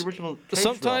going off the original takes,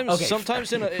 though.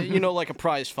 Sometimes in a like a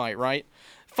prize fight, right?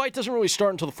 Fight doesn't really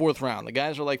start until the 4th round. The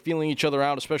guys are like feeling each other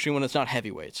out, especially when it's not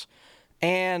heavyweights.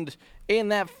 And in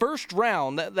that first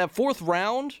round, that 4th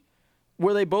round,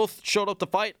 where they both showed up to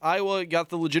fight, Iowa got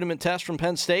the legitimate test from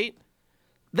Penn State.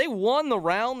 They won the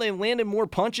round. They landed more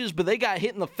punches, but they got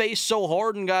hit in the face so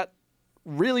hard and got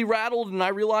really rattled. And I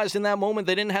realized in that moment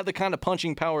they didn't have the kind of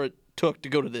punching power it took to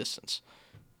go to the distance.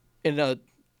 In a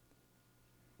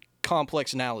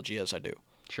complex analogy, as I do.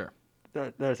 Sure.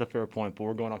 That's a fair point, but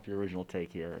we're going off your original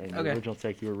take here. And Okay. the original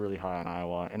take, you were really high on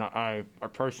Iowa. And I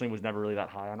personally was never really that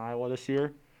high on Iowa this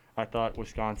year. I thought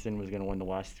Wisconsin was going to win the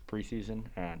West preseason,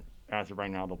 and as of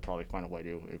right now, they'll probably find a way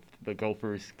to if the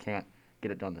Gophers can't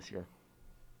get it done this year.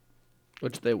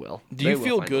 which they will. Do you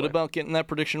feel good about getting that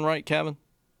prediction right, Kevin?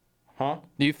 Huh?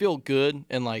 Do you feel good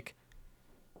and like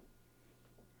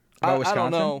About I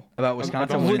Wisconsin? don't know, About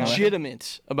Wisconsin winning the West?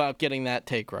 legitimate about getting that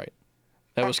take right?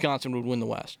 That Wisconsin would win the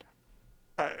West.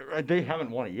 They haven't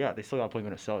won it yet. They still got to play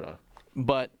Minnesota.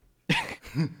 But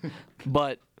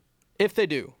but if they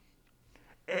do,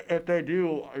 If they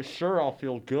do, sure, I'll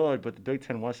feel good, but the Big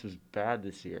Ten West was bad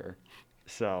this year.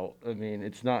 So, I mean,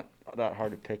 it's not that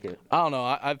hard to pick it. I don't know.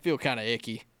 I feel kind of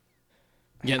icky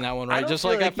getting that one I right. don't Just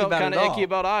feel like I icky felt about it kind of at all. icky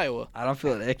about Iowa. I don't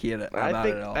feel icky about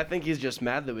it at all. I think he's just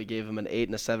mad that we gave him an 8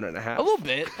 and a 7.5. A little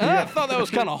bit. I thought that was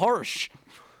kind of harsh.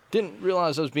 Didn't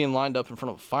realize I was being lined up in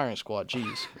front of a firing squad.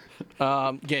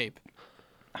 Jeez. Gabe.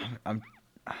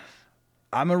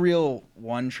 I'm a real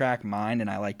one-track mind, and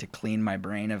I like to clean my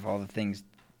brain of all the things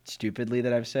stupidly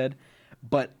that I've said.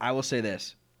 But I will say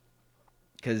this,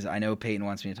 because I know Peyton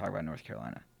wants me to talk about North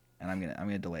Carolina, and I'm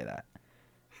gonna delay that.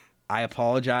 I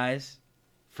apologize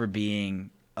for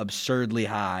being absurdly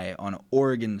high on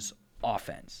Oregon's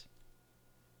offense.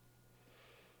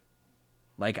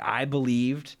 Like, I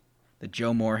believed that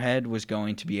Joe Moorhead was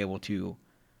going to be able to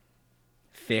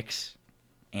fix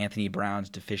Anthony Brown's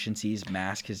deficiencies,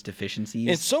 mask his deficiencies.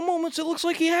 In some moments, it looks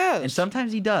like he has. And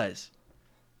sometimes he does.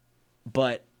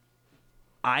 But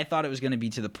I thought it was going to be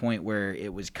to the point where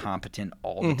it was competent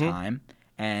all the time.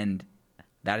 And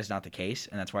that is not the case.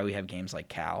 And that's why we have games like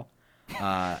Cal.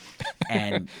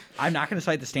 And I'm not going to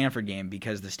cite the Stanford game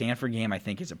because the Stanford game, I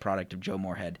think, is a product of Joe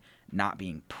Moorhead not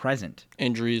being present.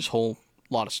 Injuries, whole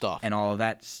lot of stuff. And all of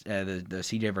that, the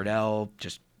C.J. Verdell,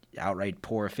 just outright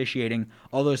poor officiating,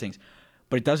 all those things.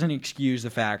 But it doesn't excuse the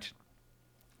fact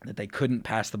that they couldn't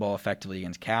pass the ball effectively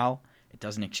against Cal. It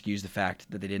doesn't excuse the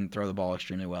fact that they didn't throw the ball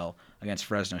extremely well against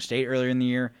Fresno State earlier in the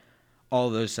year. All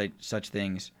of those such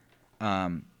things.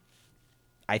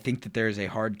 I think that there's a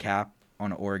hard cap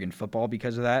on Oregon football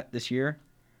because of that this year.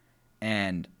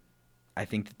 And I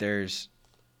think that there's...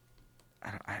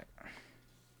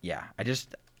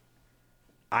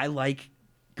 I like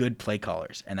good play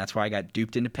callers, and that's why I got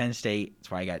duped into Penn State.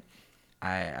 That's why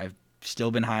I've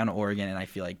still been high on Oregon, and I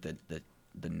feel like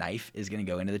the knife is going to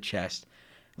go into the chest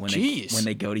when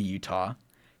they go to Utah,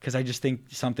 because I just think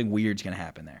something weird's going to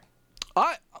happen there.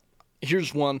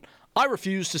 Here's one. I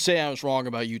refuse to say I was wrong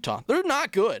about Utah. They're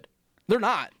not good. They're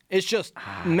not. It's just,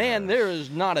 man, there is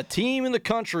not a team in the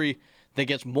country that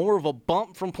gets more of a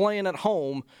bump from playing at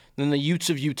home than the Utes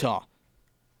of Utah.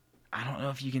 I don't know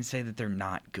if you can say that they're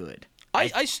not good.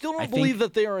 I still don't believe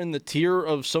that they are in the tier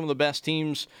of some of the best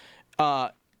teams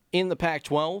in the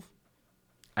Pac-12.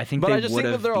 I think they would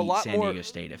have beat San Diego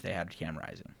State if they had Cam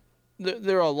Rising.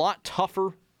 They're a lot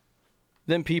tougher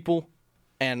than people,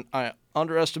 and I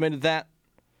underestimated that.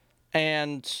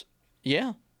 And,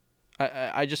 yeah,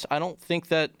 I don't think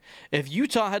that if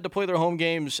Utah had to play their home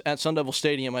games at Sun Devil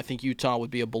Stadium, I think Utah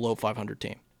would be a below 500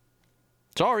 team.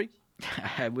 Sorry.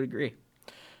 I would agree.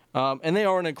 And they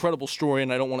are an incredible story,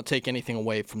 and I don't want to take anything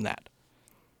away from that.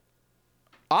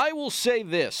 I will say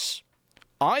this.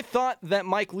 I thought that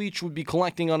Mike Leach would be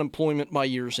collecting unemployment by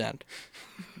year's end.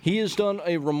 He has done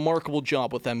a remarkable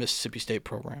job with that Mississippi State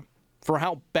program. For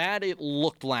how bad it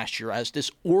looked last year, as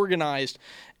disorganized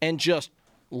and just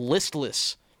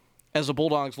listless as the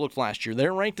Bulldogs looked last year.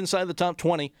 They're ranked inside the top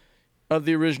 20 of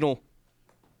the original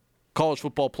college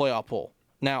football playoff poll.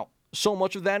 Now, so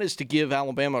much of that is to give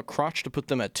Alabama a crutch to put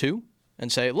them at 2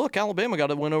 and say, look, Alabama got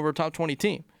to win over a top 20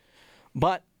 team.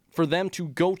 But for them to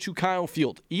go to Kyle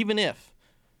Field, even if,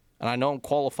 and I know I'm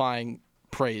qualifying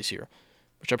praise here,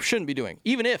 which I shouldn't be doing,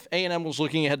 even if A&M was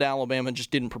looking ahead to Alabama and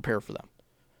just didn't prepare for them,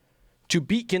 to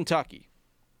beat Kentucky.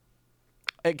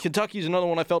 And Kentucky's another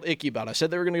one I felt icky about. I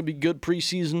said they were going to be good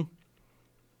preseason.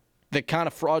 They kind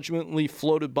of fraudulently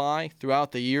floated by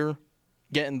throughout the year,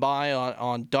 getting by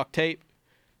on duct tape.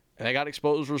 And they got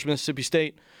exposed versus Mississippi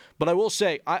State. But I will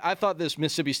say, I thought this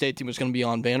Mississippi State team was going to be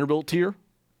on Vanderbilt tier.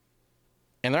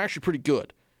 And they're actually pretty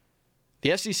good.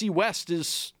 The SEC West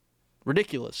is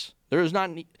ridiculous. There is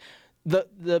not...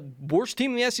 The worst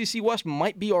team in the SEC West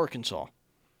might be Arkansas.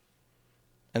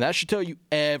 And that should tell you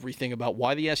everything about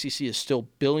why the SEC is still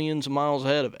billions of miles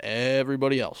ahead of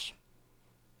everybody else.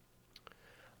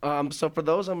 So for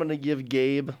those, I'm going to give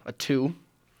Gabe a 2.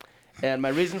 And my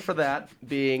reason for that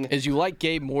being... is you like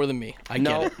Gabe more than me. I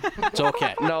get it. It's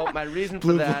okay. No, my reason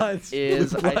for that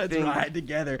is I think... ride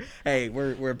together. Hey,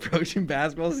 we're approaching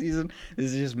basketball season.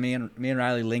 This is just me and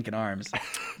Riley linking arms.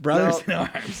 Brothers in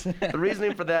arms. The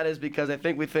reasoning for that is because I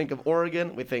think we think of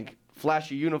Oregon, we think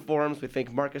flashy uniforms, we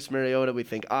think Marcus Mariota, we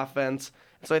think offense.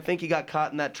 So I think he got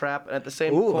caught in that trap. And at the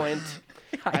same point...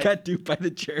 I got duped by the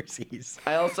jerseys.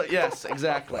 Yes,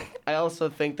 exactly. I also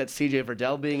think that C.J.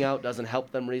 Verdell being out doesn't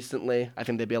help them recently. I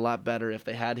think they'd be a lot better if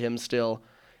they had him still.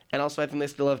 And also I think they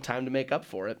still have time to make up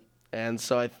for it. And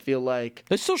so I feel like...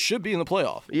 they still should be in the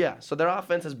playoff. Yeah, so their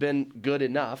offense has been good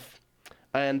enough.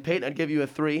 And Peyton, I'd give you a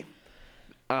 3.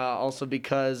 Also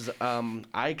because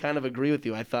I kind of agree with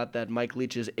you. I thought that Mike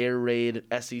Leach's air raid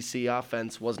SEC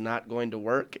offense was not going to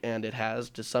work, and it has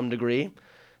to some degree.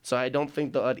 So I don't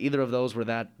think that either of those were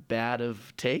that bad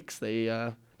of takes. They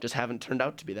just haven't turned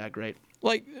out to be that great.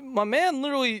 Like, my man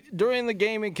literally, during the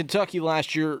game in Kentucky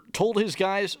last year, told his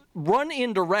guys, run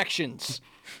in directions.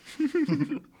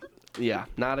 Yeah,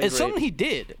 not a it's great... something he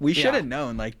did. We should have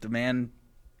known. Like, the man...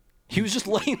 he was just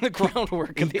laying the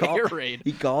groundwork of the air raid.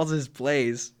 He calls his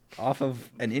plays off of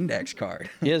an index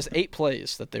card. He has 8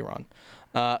 plays that they run.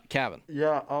 Kevin.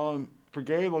 Yeah, for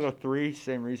Gabe, I'll go 3,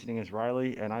 same reasoning as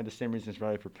Riley, and I had the same reason as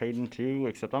Riley for Peyton, too,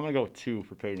 except I'm going to go 2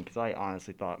 for Peyton because I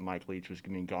honestly thought Mike Leach was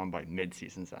going to be gone by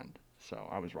mid-season's end, so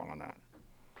I was wrong on that.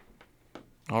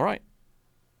 All right.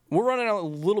 We're running out a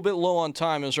little bit low on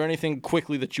time. Is there anything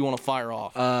quickly that you want to fire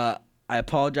off? I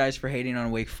apologize for hating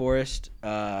on Wake Forest.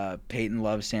 Peyton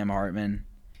loves Sam Hartman.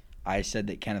 I said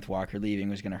that Kenneth Walker leaving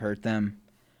was going to hurt them.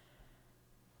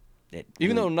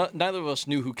 Even though neither of us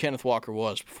knew who Kenneth Walker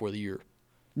was before the year.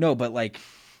 No, but like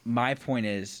my point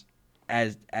is,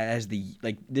 as the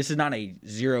like this is not a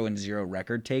 0-0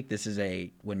 record take. This is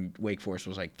when Wake Forest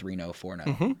was like 3-0,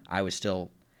 4-0. I was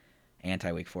still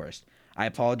anti Wake Forest. I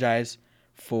apologize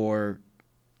for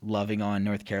loving on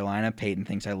North Carolina. Peyton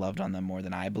thinks I loved on them more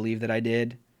than I believe that I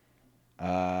did.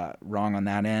 Wrong on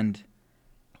that end.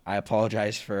 I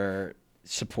apologize for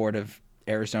support of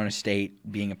Arizona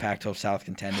State being a Pac-12 South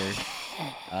contender.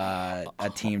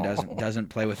 A team doesn't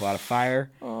play with a lot of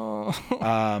fire.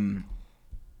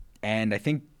 And I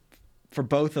think for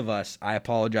both of us, I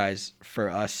apologize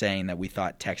for us saying that we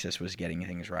thought Texas was getting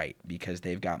things right because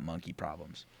they've got monkey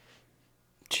problems.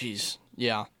 Jeez.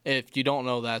 Yeah. If you don't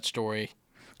know that story,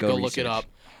 go look it up.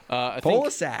 Poll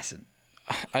Assassin.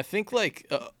 I think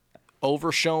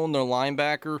Overshone, their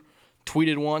linebacker,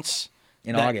 tweeted once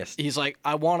in August. He's like,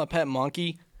 I want a pet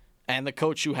monkey. And the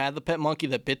coach who had the pet monkey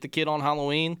that bit the kid on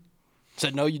Halloween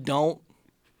said, no, you don't.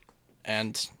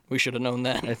 And we should have known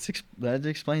that. That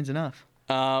explains enough.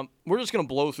 We're just going to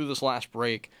blow through this last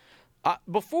break.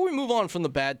 Before we move on from the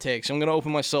bad takes, I'm going to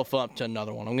open myself up to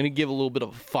another one. I'm going to give a little bit of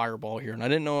a fireball here. And I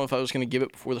didn't know if I was going to give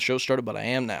it before the show started, but I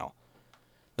am now.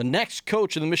 The next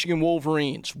coach of the Michigan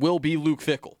Wolverines will be Luke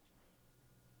Fickell.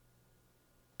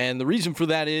 And the reason for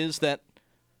that is that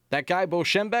guy, Bo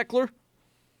Schembechler,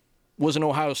 was an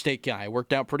Ohio State guy.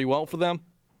 Worked out pretty well for them.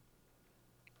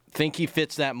 Think he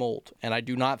fits that mold. And I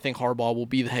do not think Harbaugh will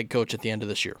be the head coach at the end of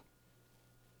this year.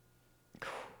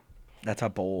 That's a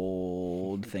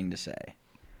bold thing to say,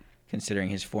 considering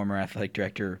his former athletic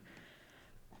director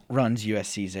runs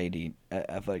USC's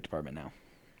athletic department now.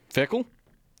 Fickell?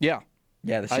 Yeah.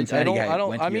 Yeah, the Cincinnati guy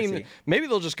went to USC. Maybe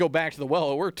they'll just go back to the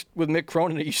well. It worked with Mick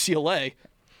Cronin at UCLA.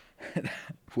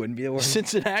 Wouldn't be the worst.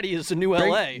 Cincinnati is the new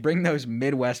LA. Bring those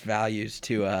Midwest values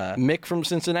to Mick from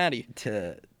Cincinnati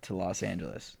to Los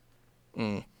Angeles.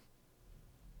 I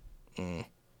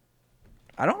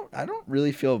don't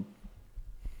really feel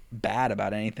bad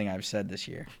about anything I've said this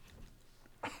year.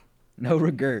 No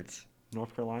regrets.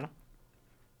 North Carolina?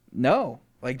 No.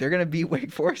 Like, they're going to beat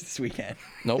Wake Forest this weekend.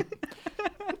 Nope.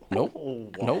 Nope.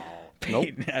 Nope.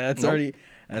 Peyton, that's already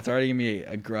going to be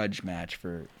a grudge match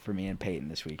for me and Peyton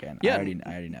this weekend. Yeah, I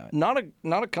already know it.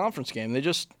 Not a conference game.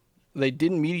 They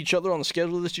didn't meet each other on the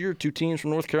schedule this year. Two teams from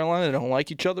North Carolina. They don't like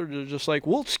each other. They're just like,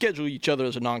 we'll schedule each other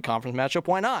as a non-conference matchup.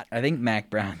 Why not? I think Mac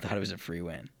Brown thought it was a free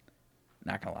win.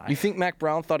 Not going to lie. You think Mac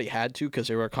Brown thought he had to because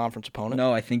they were a conference opponent?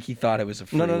 No, I think he thought it was a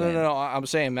free win. No. I'm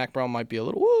saying Mac Brown might be a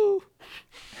little woo.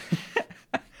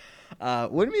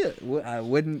 Wouldn't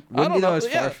be the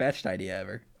most far-fetched idea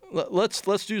ever.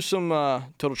 Let's do some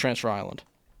Total Transfer Island.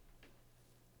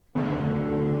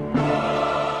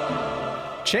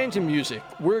 Changing music.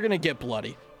 We're gonna get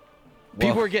bloody.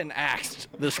 People are getting axed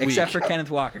this week. Except for Kenneth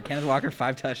Walker. Kenneth Walker,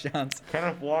 5 touchdowns.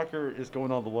 Kenneth Walker is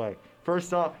going all the way.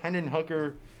 First off, Hendon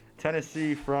Hooker,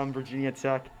 Tennessee from Virginia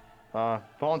Tech.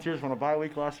 Volunteers won a bye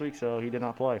week last week, so he did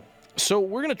not play. So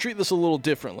we're going to treat this a little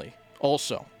differently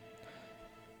also.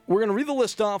 We're going to read the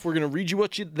list off. We're going to read you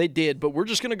what they did, but we're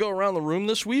just going to go around the room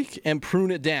this week and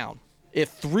prune it down. If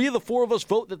 3 of the 4 of us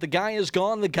vote that the guy is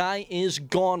gone, the guy is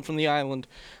gone from the island.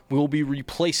 We will be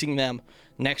replacing them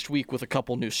next week with a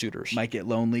couple new suitors. Might get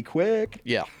lonely quick.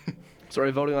 Yeah. So are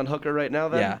we voting on Hooker right now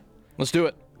then? Yeah. Let's do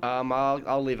it.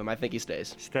 I'll leave him. I think he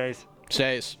stays.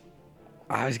 Stays.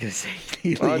 I was going to say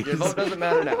he leaves. Your vote doesn't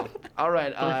matter now. All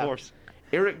right. 3/4.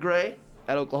 Eric Gray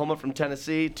at Oklahoma from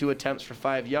Tennessee. 2 attempts for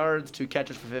 5 yards, 2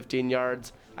 catches for 15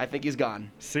 yards. I think he's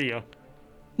gone. See ya.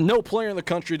 No player in the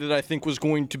country that I think was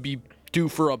going to be due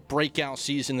for a breakout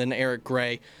season than Eric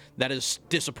Gray. That has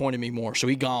disappointed me more, so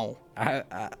he gone.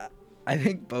 I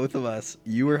think both of us,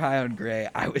 you were high on Gray,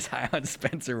 I was high on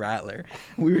Spencer Rattler.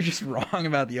 We were just wrong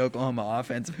about the Oklahoma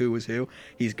offense of who was who.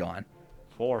 He's gone.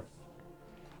 4.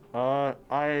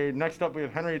 Next up we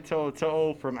have Henry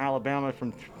To'oTo'o from Alabama,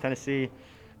 from Tennessee.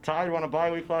 Tide won a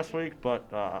bye week last week, but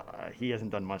he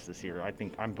hasn't done much this year. I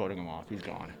think I'm voting him off. He's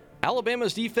gone.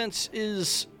 Alabama's defense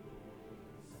is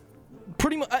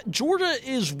pretty much Georgia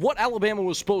is what Alabama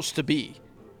was supposed to be,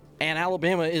 and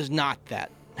Alabama is not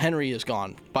that. Henry is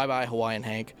gone. Bye-bye, Hawaiian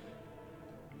Hank.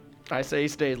 I say he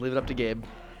stays. Leave it up to Gabe.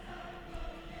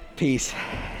 Peace.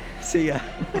 See ya.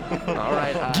 All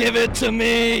right. Give it to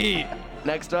me.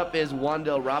 Next up is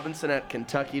Wan'Dale Robinson at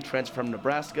Kentucky, transfer from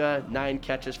Nebraska. 9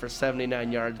 catches for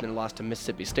 79 yards, then lost to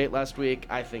Mississippi State last week.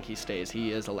 I think he stays.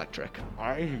 He is electric.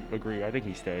 I agree. I think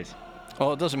he stays.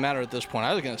 Well, it doesn't matter at this point.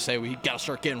 I was going to say we got to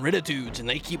start getting rid of dudes, and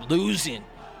they keep losing.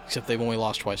 Except they've only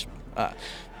lost twice.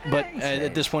 But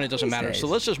at this point, it doesn't matter. stays. So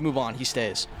let's just move on. He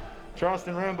stays.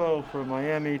 Charleston Rambo from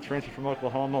Miami, transferred from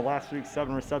Oklahoma. Last week,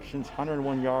 7 receptions,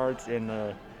 101 yards in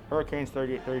the Hurricanes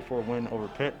 38-34 win over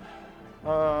Pitt.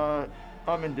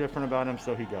 I'm indifferent about him,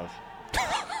 so he goes.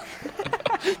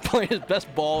 Playing his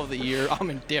best ball of the year. I'm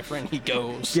indifferent. He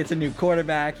goes. Gets a new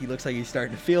quarterback. He looks like he's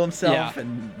starting to feel himself. Yeah.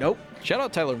 And nope. Shout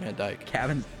out Tyler Van Dyke.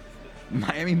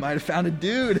 Miami might have found a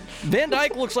dude. Van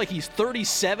Dyke looks like he's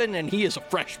 37 and he is a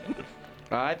freshman.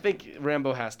 I think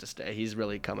Rambo has to stay. He's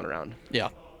really coming around. Yeah.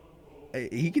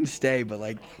 He can stay, but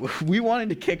like we wanted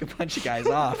to kick a bunch of guys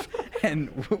off, and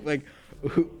like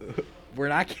we're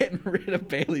not getting rid of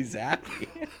Bailey Zappi.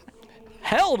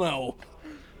 Hell no.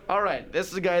 All right, this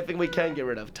is a guy I think we can get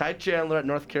rid of. Ty Chandler at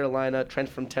North Carolina,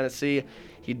 transferred from Tennessee.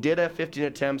 He did have 15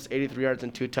 attempts, 83 yards,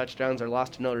 and 2 touchdowns. They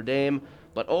lost to Notre Dame,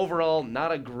 but overall,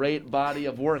 not a great body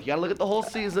of work. You got to look at the whole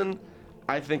season.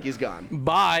 I think he's gone.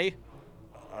 Bye.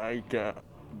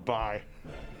 Bye.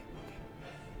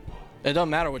 It doesn't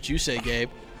matter what you say, Gabe.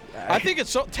 I think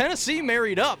it's Tennessee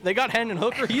married up. They got Hendon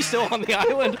Hooker. He's still on the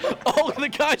island. All of the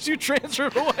guys who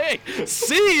transferred away.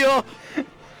 See ya.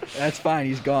 That's fine.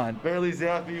 He's gone. Bailey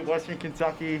Zappi, Western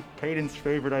Kentucky. Peyton's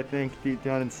favorite, I think, deep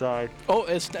down inside. Oh,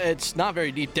 it's not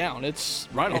very deep down. It's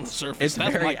right on the surface. It's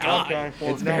That's very my guy. Okay,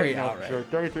 well, It's now very you know outright. for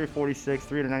sure. 33-46,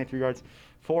 393 yards,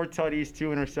 4 tutties, 2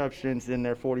 interceptions in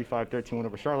their 45-13 win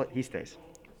over Charlotte. He stays.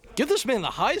 Give this man the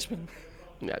Heisman.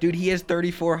 Dude, he has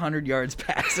 3,400 yards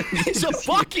passing. He's a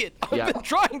bucket. I've been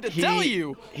trying to tell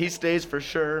you. He stays for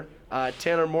sure.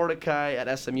 Tanner Mordecai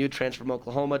at SMU, transferred from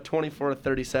Oklahoma,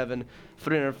 24-37,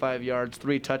 305 yards,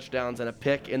 3 touchdowns, and a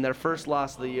pick in their first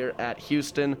loss of the year at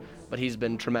Houston. But he's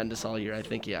been tremendous all year. I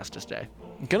think he has to stay.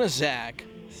 Gonna zag.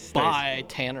 Bye,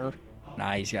 Tanner.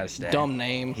 Nah, he's got to stay. Dumb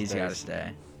name. He's got to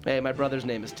stay. Hey, my brother's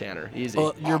name is Tanner. Easy.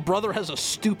 Your brother has a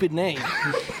stupid name.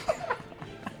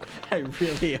 I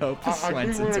really hope the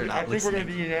Swensons are not I think we're listening. going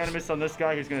to be unanimous on this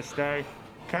guy who's going to stay.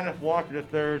 Kenneth Walker the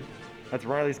third. That's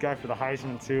Riley's guy for the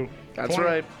Heisman, too. That's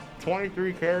right.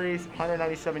 23 carries,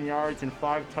 197 yards, and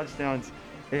 5 touchdowns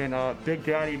in Big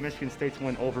Daddy Michigan State's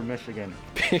win over Michigan.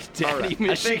 Big Daddy right.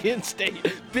 Michigan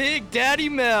State. Big Daddy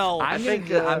Mel. I'm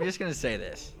just going to say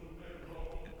this.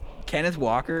 Kenneth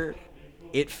Walker,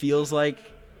 it feels like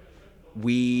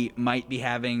we might be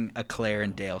having a Claire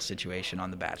and Dale situation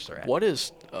on The Bachelorette. What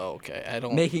is... Oh, okay, I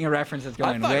don't... Making a reference that's I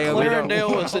going thought way over.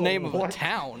 Clarendale was the name of a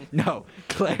town. No,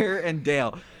 Claire and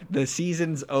Dale. The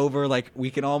season's over. Like, we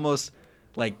can almost...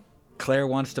 Like, Claire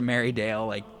wants to marry Dale.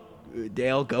 Like,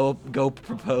 Dale, go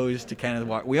propose to Kenneth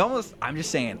Walker. I'm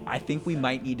just saying, I think we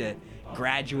might need to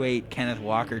graduate Kenneth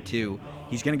Walker, too.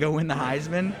 He's going to go win the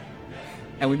Heisman,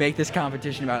 and we make this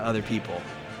competition about other people.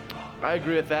 I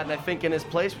agree with that, and I think in his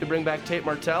place we bring back Tate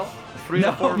Martell. 3 No.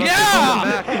 to 4 of us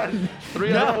Yeah! can vote him back.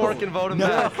 3 out of 4 can vote him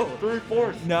back.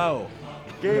 3/4. No.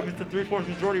 Gabe, it's the 3/4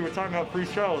 majority. We're talking about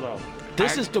pre-show, though.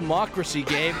 This is democracy,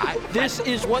 Gabe. This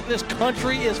is what this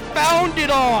country is founded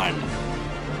on.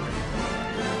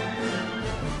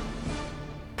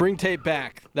 Bring Tate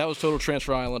back. That was Total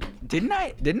Transfer Island. Didn't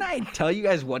I tell you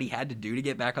guys what he had to do to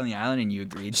get back on the island, and you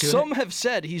agreed to Some it? have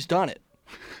said he's done it.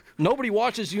 Nobody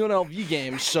watches UNLV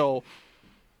games, so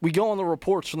we go on the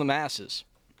reports from the masses.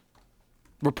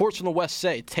 Reports from the West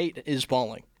say Tate is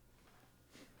balling.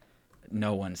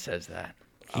 No one says that.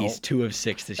 He's 2 of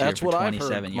 6 this year That's for what I've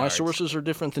 27 heard. yards. My sources are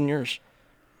different than yours.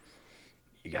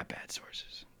 You got bad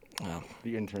sources.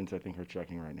 The interns, I think, are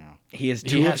checking right now. He has He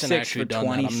 2 of hasn't 6 actually for done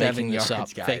that. I'm 27 making this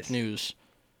yards, up. guys. Fake news.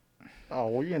 Oh,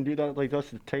 well, you going to do that like us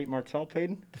to Tate Martell,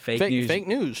 Peyton? Fake news. Fake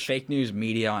Fake news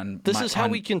media on This is how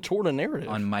we contort a narrative.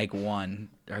 on Mike 1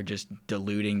 are just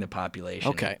diluting the population.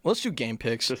 Okay, let's do game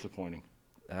picks. Disappointing.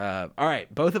 All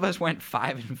right, both of us went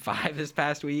 5-5 this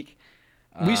past week.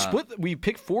 We split. We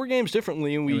picked 4 games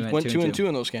differently, and we went 2 and 2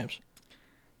 in those games.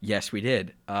 Yes, we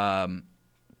did.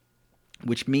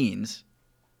 Which means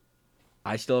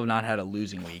I still have not had a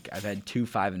losing week. I've had 2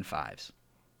 5-5s.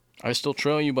 I still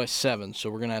trail you by 7,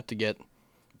 so we're gonna have to get.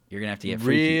 You're gonna have to get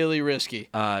freaky. Really risky.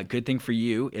 Good thing for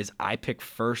you is I picked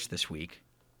first this week.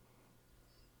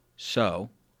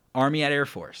 So, Army at Air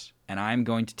Force, and I'm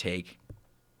going to take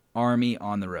Army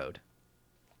on the road.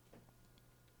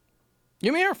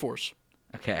 Give me Air Force.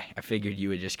 Okay, I figured you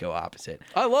would just go opposite.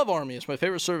 I love Army. It's my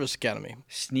favorite service academy.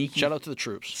 Sneaky. Shout out to the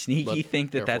troops. Sneaky but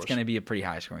think Air that's Force. going to be a pretty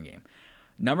high-scoring game.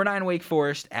 Number 9, Wake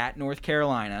Forest at North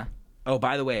Carolina. Oh,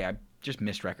 by the way, I just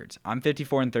missed records. I'm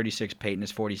 54-36. Peyton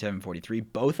is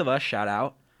 47-43. Both of us, shout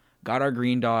out, got our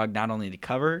green dog not only to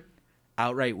cover,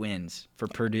 outright wins for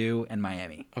Purdue and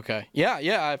Miami. Okay.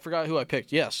 Yeah. I forgot who I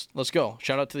picked. Yes. Let's go.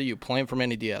 Shout out to the U. Playing for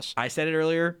Manny Diaz. I said it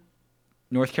earlier.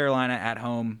 North Carolina at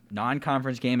home,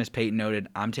 non-conference game, as Peyton noted.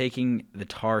 I'm taking the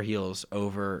Tar Heels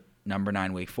over number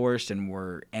 9 Wake Forest, and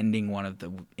we're ending one of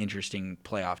the interesting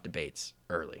playoff debates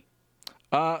early.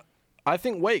 I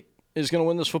think Wake is going to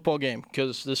win this football game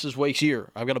because this is Wake's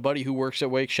year. I've got a buddy who works at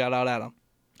Wake. Shout out Adam.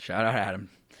 Shout out Adam.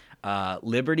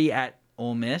 Liberty at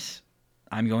Ole Miss.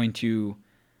 I'm going to.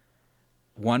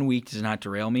 1 week does not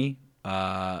derail me.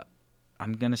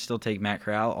 I'm going to still take Matt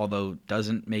Corral, although it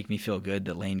doesn't make me feel good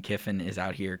that Lane Kiffin is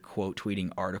out here quote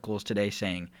tweeting articles today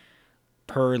saying,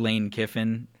 per Lane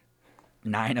Kiffin,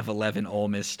 9 of 11 Ole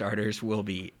Miss starters will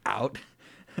be out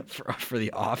for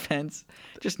the offense.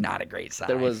 Just not a great sign.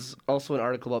 There was also an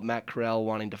article about Matt Corral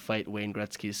wanting to fight Wayne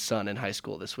Gretzky's son in high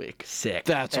school this week. Sick.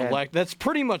 That's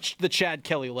pretty much the Chad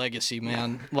Kelly legacy,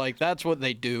 man. Like, that's what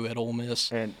they do at Ole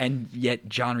Miss. And yet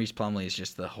John Reese Plumlee is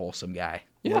just the wholesome guy.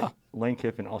 Yeah. Lane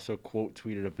Kiffin also quote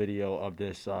tweeted a video of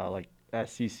this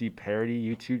SEC parody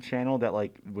YouTube channel that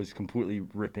was completely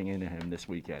ripping into him this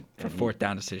weekend. For fourth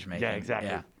down decision making. Yeah, exactly.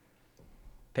 Yeah.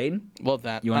 Peyton? Love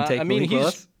that. You want to take Malik he's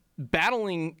Willis?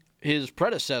 Battling his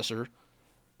predecessor.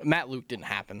 Matt Luke didn't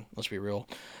happen. Let's be real.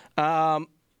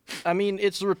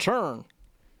 It's the return.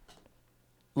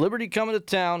 Liberty coming to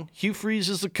town. Hugh Freeze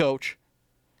is the coach.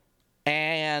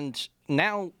 And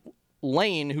now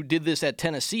Lane, who did this at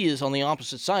Tennessee, is on the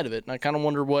opposite side of it. And I kind of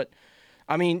wonder what...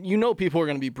 people are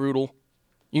going to be brutal.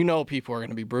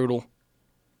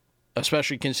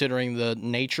 Especially considering the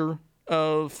nature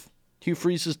of Hugh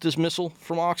Freeze's dismissal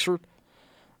from Oxford.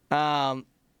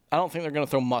 I don't think they're going to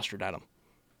throw mustard at him.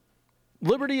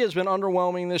 Liberty has been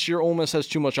underwhelming this year. Ole Miss has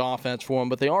too much offense for them,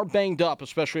 but they are banged up,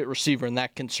 especially at receiver, and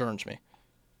that concerns me.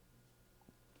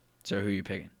 So who are you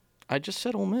picking? I just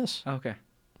said Ole Miss. Okay.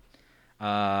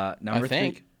 Number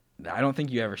 3. I don't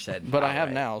think you ever said. But I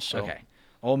have now, so. Okay.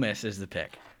 Ole Miss is the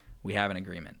pick. We have an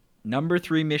agreement. Number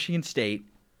 3, Michigan State.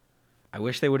 I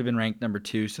wish they would have been ranked number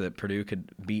 2 so that Purdue could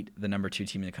beat the number 2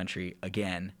 team in the country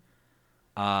again.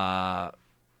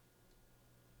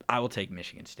 I will take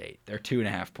Michigan State. They're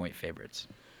 2.5-point favorites.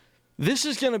 This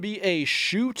is going to be a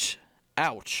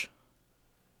shootout.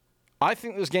 I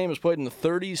think this game is played in the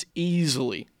 30s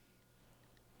easily.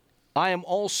 I am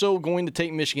also going to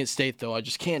take Michigan State, though. I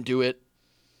just can't do it.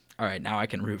 All right, now I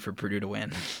can root for Purdue to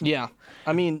win. Yeah.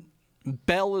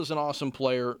 Bell is an awesome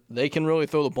player. They can really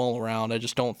throw the ball around. I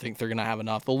just don't think they're going to have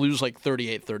enough. They'll lose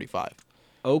 38-35.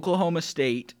 Oklahoma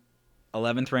State,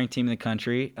 11th ranked team in the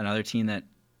country, another team that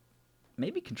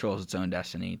maybe controls its own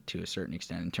destiny to a certain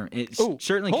extent.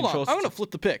 Certainly hold controls. On. I'm going to flip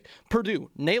the pick.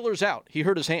 Purdue, Naylor's out. He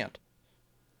hurt his hand.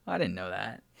 I didn't know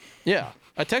that. Yeah.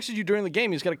 I texted you during the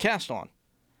game. He's got a cast on.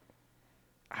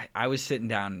 I was sitting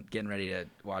down getting ready to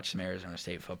watch some Arizona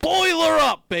State football. Boiler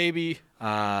up, baby.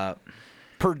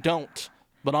 Purdon't,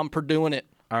 but I'm Purdueing it.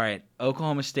 All right.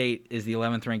 Oklahoma State is the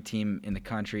 11th ranked team in the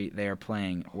country. They are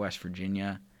playing West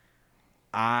Virginia.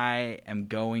 I am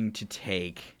going to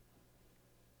take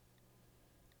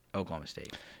Oklahoma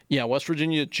State. Yeah, West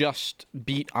Virginia just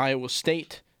beat Iowa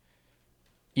State.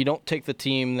 You don't take the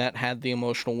team that had the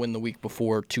emotional win the week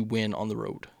before to win on the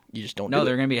road. You just don't do it. No,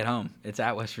 they're going to be at home. It's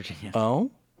at West Virginia. Oh?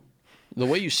 The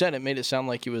way you said it made it sound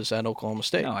like he was at Oklahoma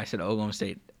State. No, I said Oklahoma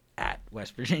State at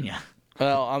West Virginia.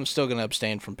 Well, I'm still going to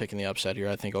abstain from picking the upset here.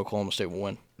 I think Oklahoma State will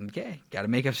win. Okay. Got to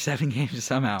make up 7 games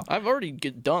somehow. I've already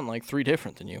done 3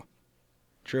 different than you.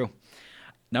 True.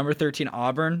 Number 13,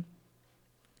 Auburn.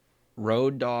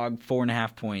 Road dog,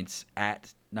 4.5 points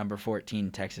at number 14,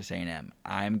 Texas A&M.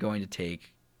 I'm going to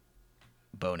take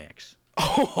Bo Nix.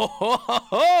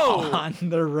 On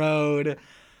the road.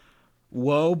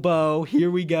 Whoa, Bo.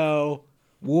 Here we go.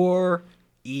 War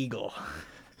Eagle.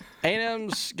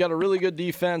 A&M's got a really good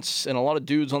defense and a lot of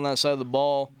dudes on that side of the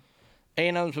ball.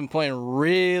 A&M's been playing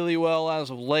really well as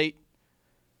of late.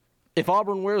 If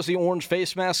Auburn wears the orange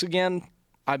face mask again,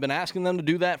 I've been asking them to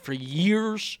do that for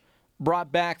years.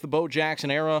 Brought back the Bo Jackson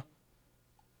era.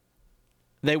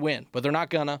 They win, but they're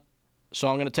not gonna. So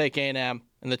I'm going to take A&M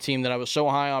and the team that I was so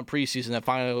high on preseason that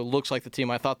finally looks like the team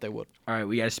I thought they would. All right,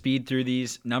 we got to speed through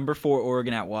these. Number 4,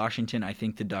 Oregon at Washington. I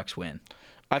think the Ducks win.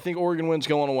 I think Oregon wins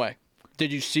going away.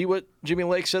 Did you see what Jimmy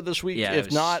Lake said this week? Yeah,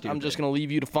 if not, stupid. I'm just going to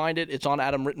leave you to find it. It's on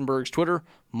Adam Rittenberg's Twitter.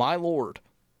 My Lord.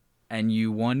 And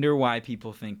you wonder why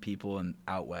people think people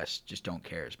out west just don't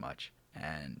care as much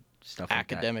and stuff like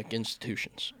that. Academic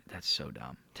institutions. That's so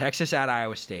dumb. Texas at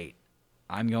Iowa State.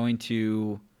 I'm going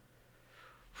to...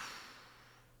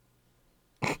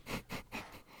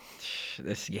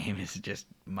 This game is just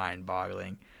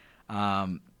mind-boggling.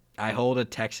 I hold a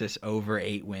Texas over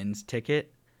 8 wins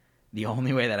ticket. The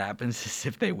only way that happens is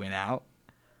if they win out.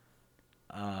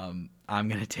 I'm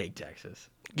going to take Texas.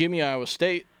 Give me Iowa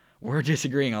State. We're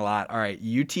disagreeing a lot. All right,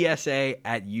 UTSA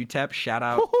at UTEP. Shout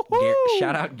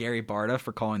out Gary Barta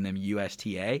for calling them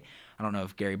USTA. I don't know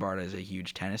if Gary Barta is a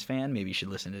huge tennis fan. Maybe you should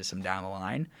listen to some down the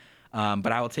line.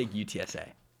 But I will take UTSA.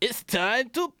 It's time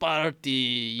to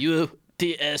party,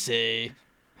 UTSA.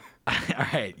 All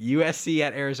right, USC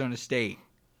at Arizona State.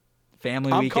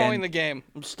 Family I'm weekend. calling the game.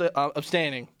 I'm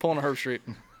abstaining. Pulling a Herb Street.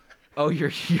 Oh,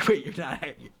 you're not.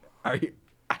 Are you?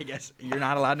 I guess you're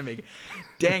not allowed to make it.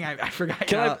 Dang, I forgot.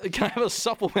 Can I have a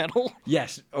supplemental?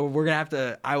 Yes. Oh, we're gonna have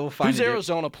to. I will find. Who's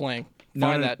Arizona playing?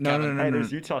 Find that. No. Hey,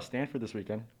 there's Utah Stanford this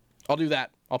weekend. I'll do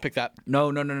that. I'll pick that.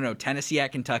 No. Tennessee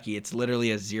at Kentucky. It's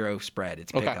literally a 0 spread.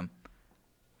 It's pick 'em.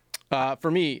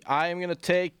 For me, I am gonna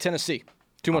take Tennessee.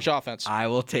 Too much offense. I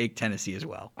will take Tennessee as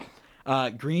well.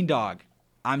 Green Dog.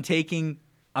 I'm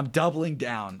doubling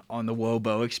down on the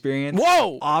Wobo experience.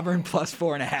 Whoa! Auburn plus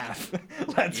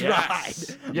 4.5. Let's ride.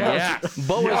 Yes.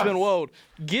 Bo has been woed.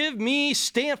 Give me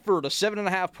Stanford, a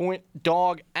 7.5-point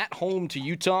dog at home to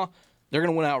Utah. They're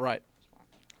going to win outright.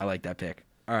 I like that pick.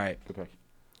 All right. Good pick.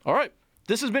 All right.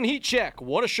 This has been Heat Check.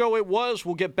 What a show it was.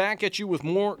 We'll get back at you with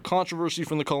more controversy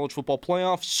from the college football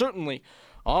playoff, certainly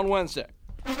on Wednesday.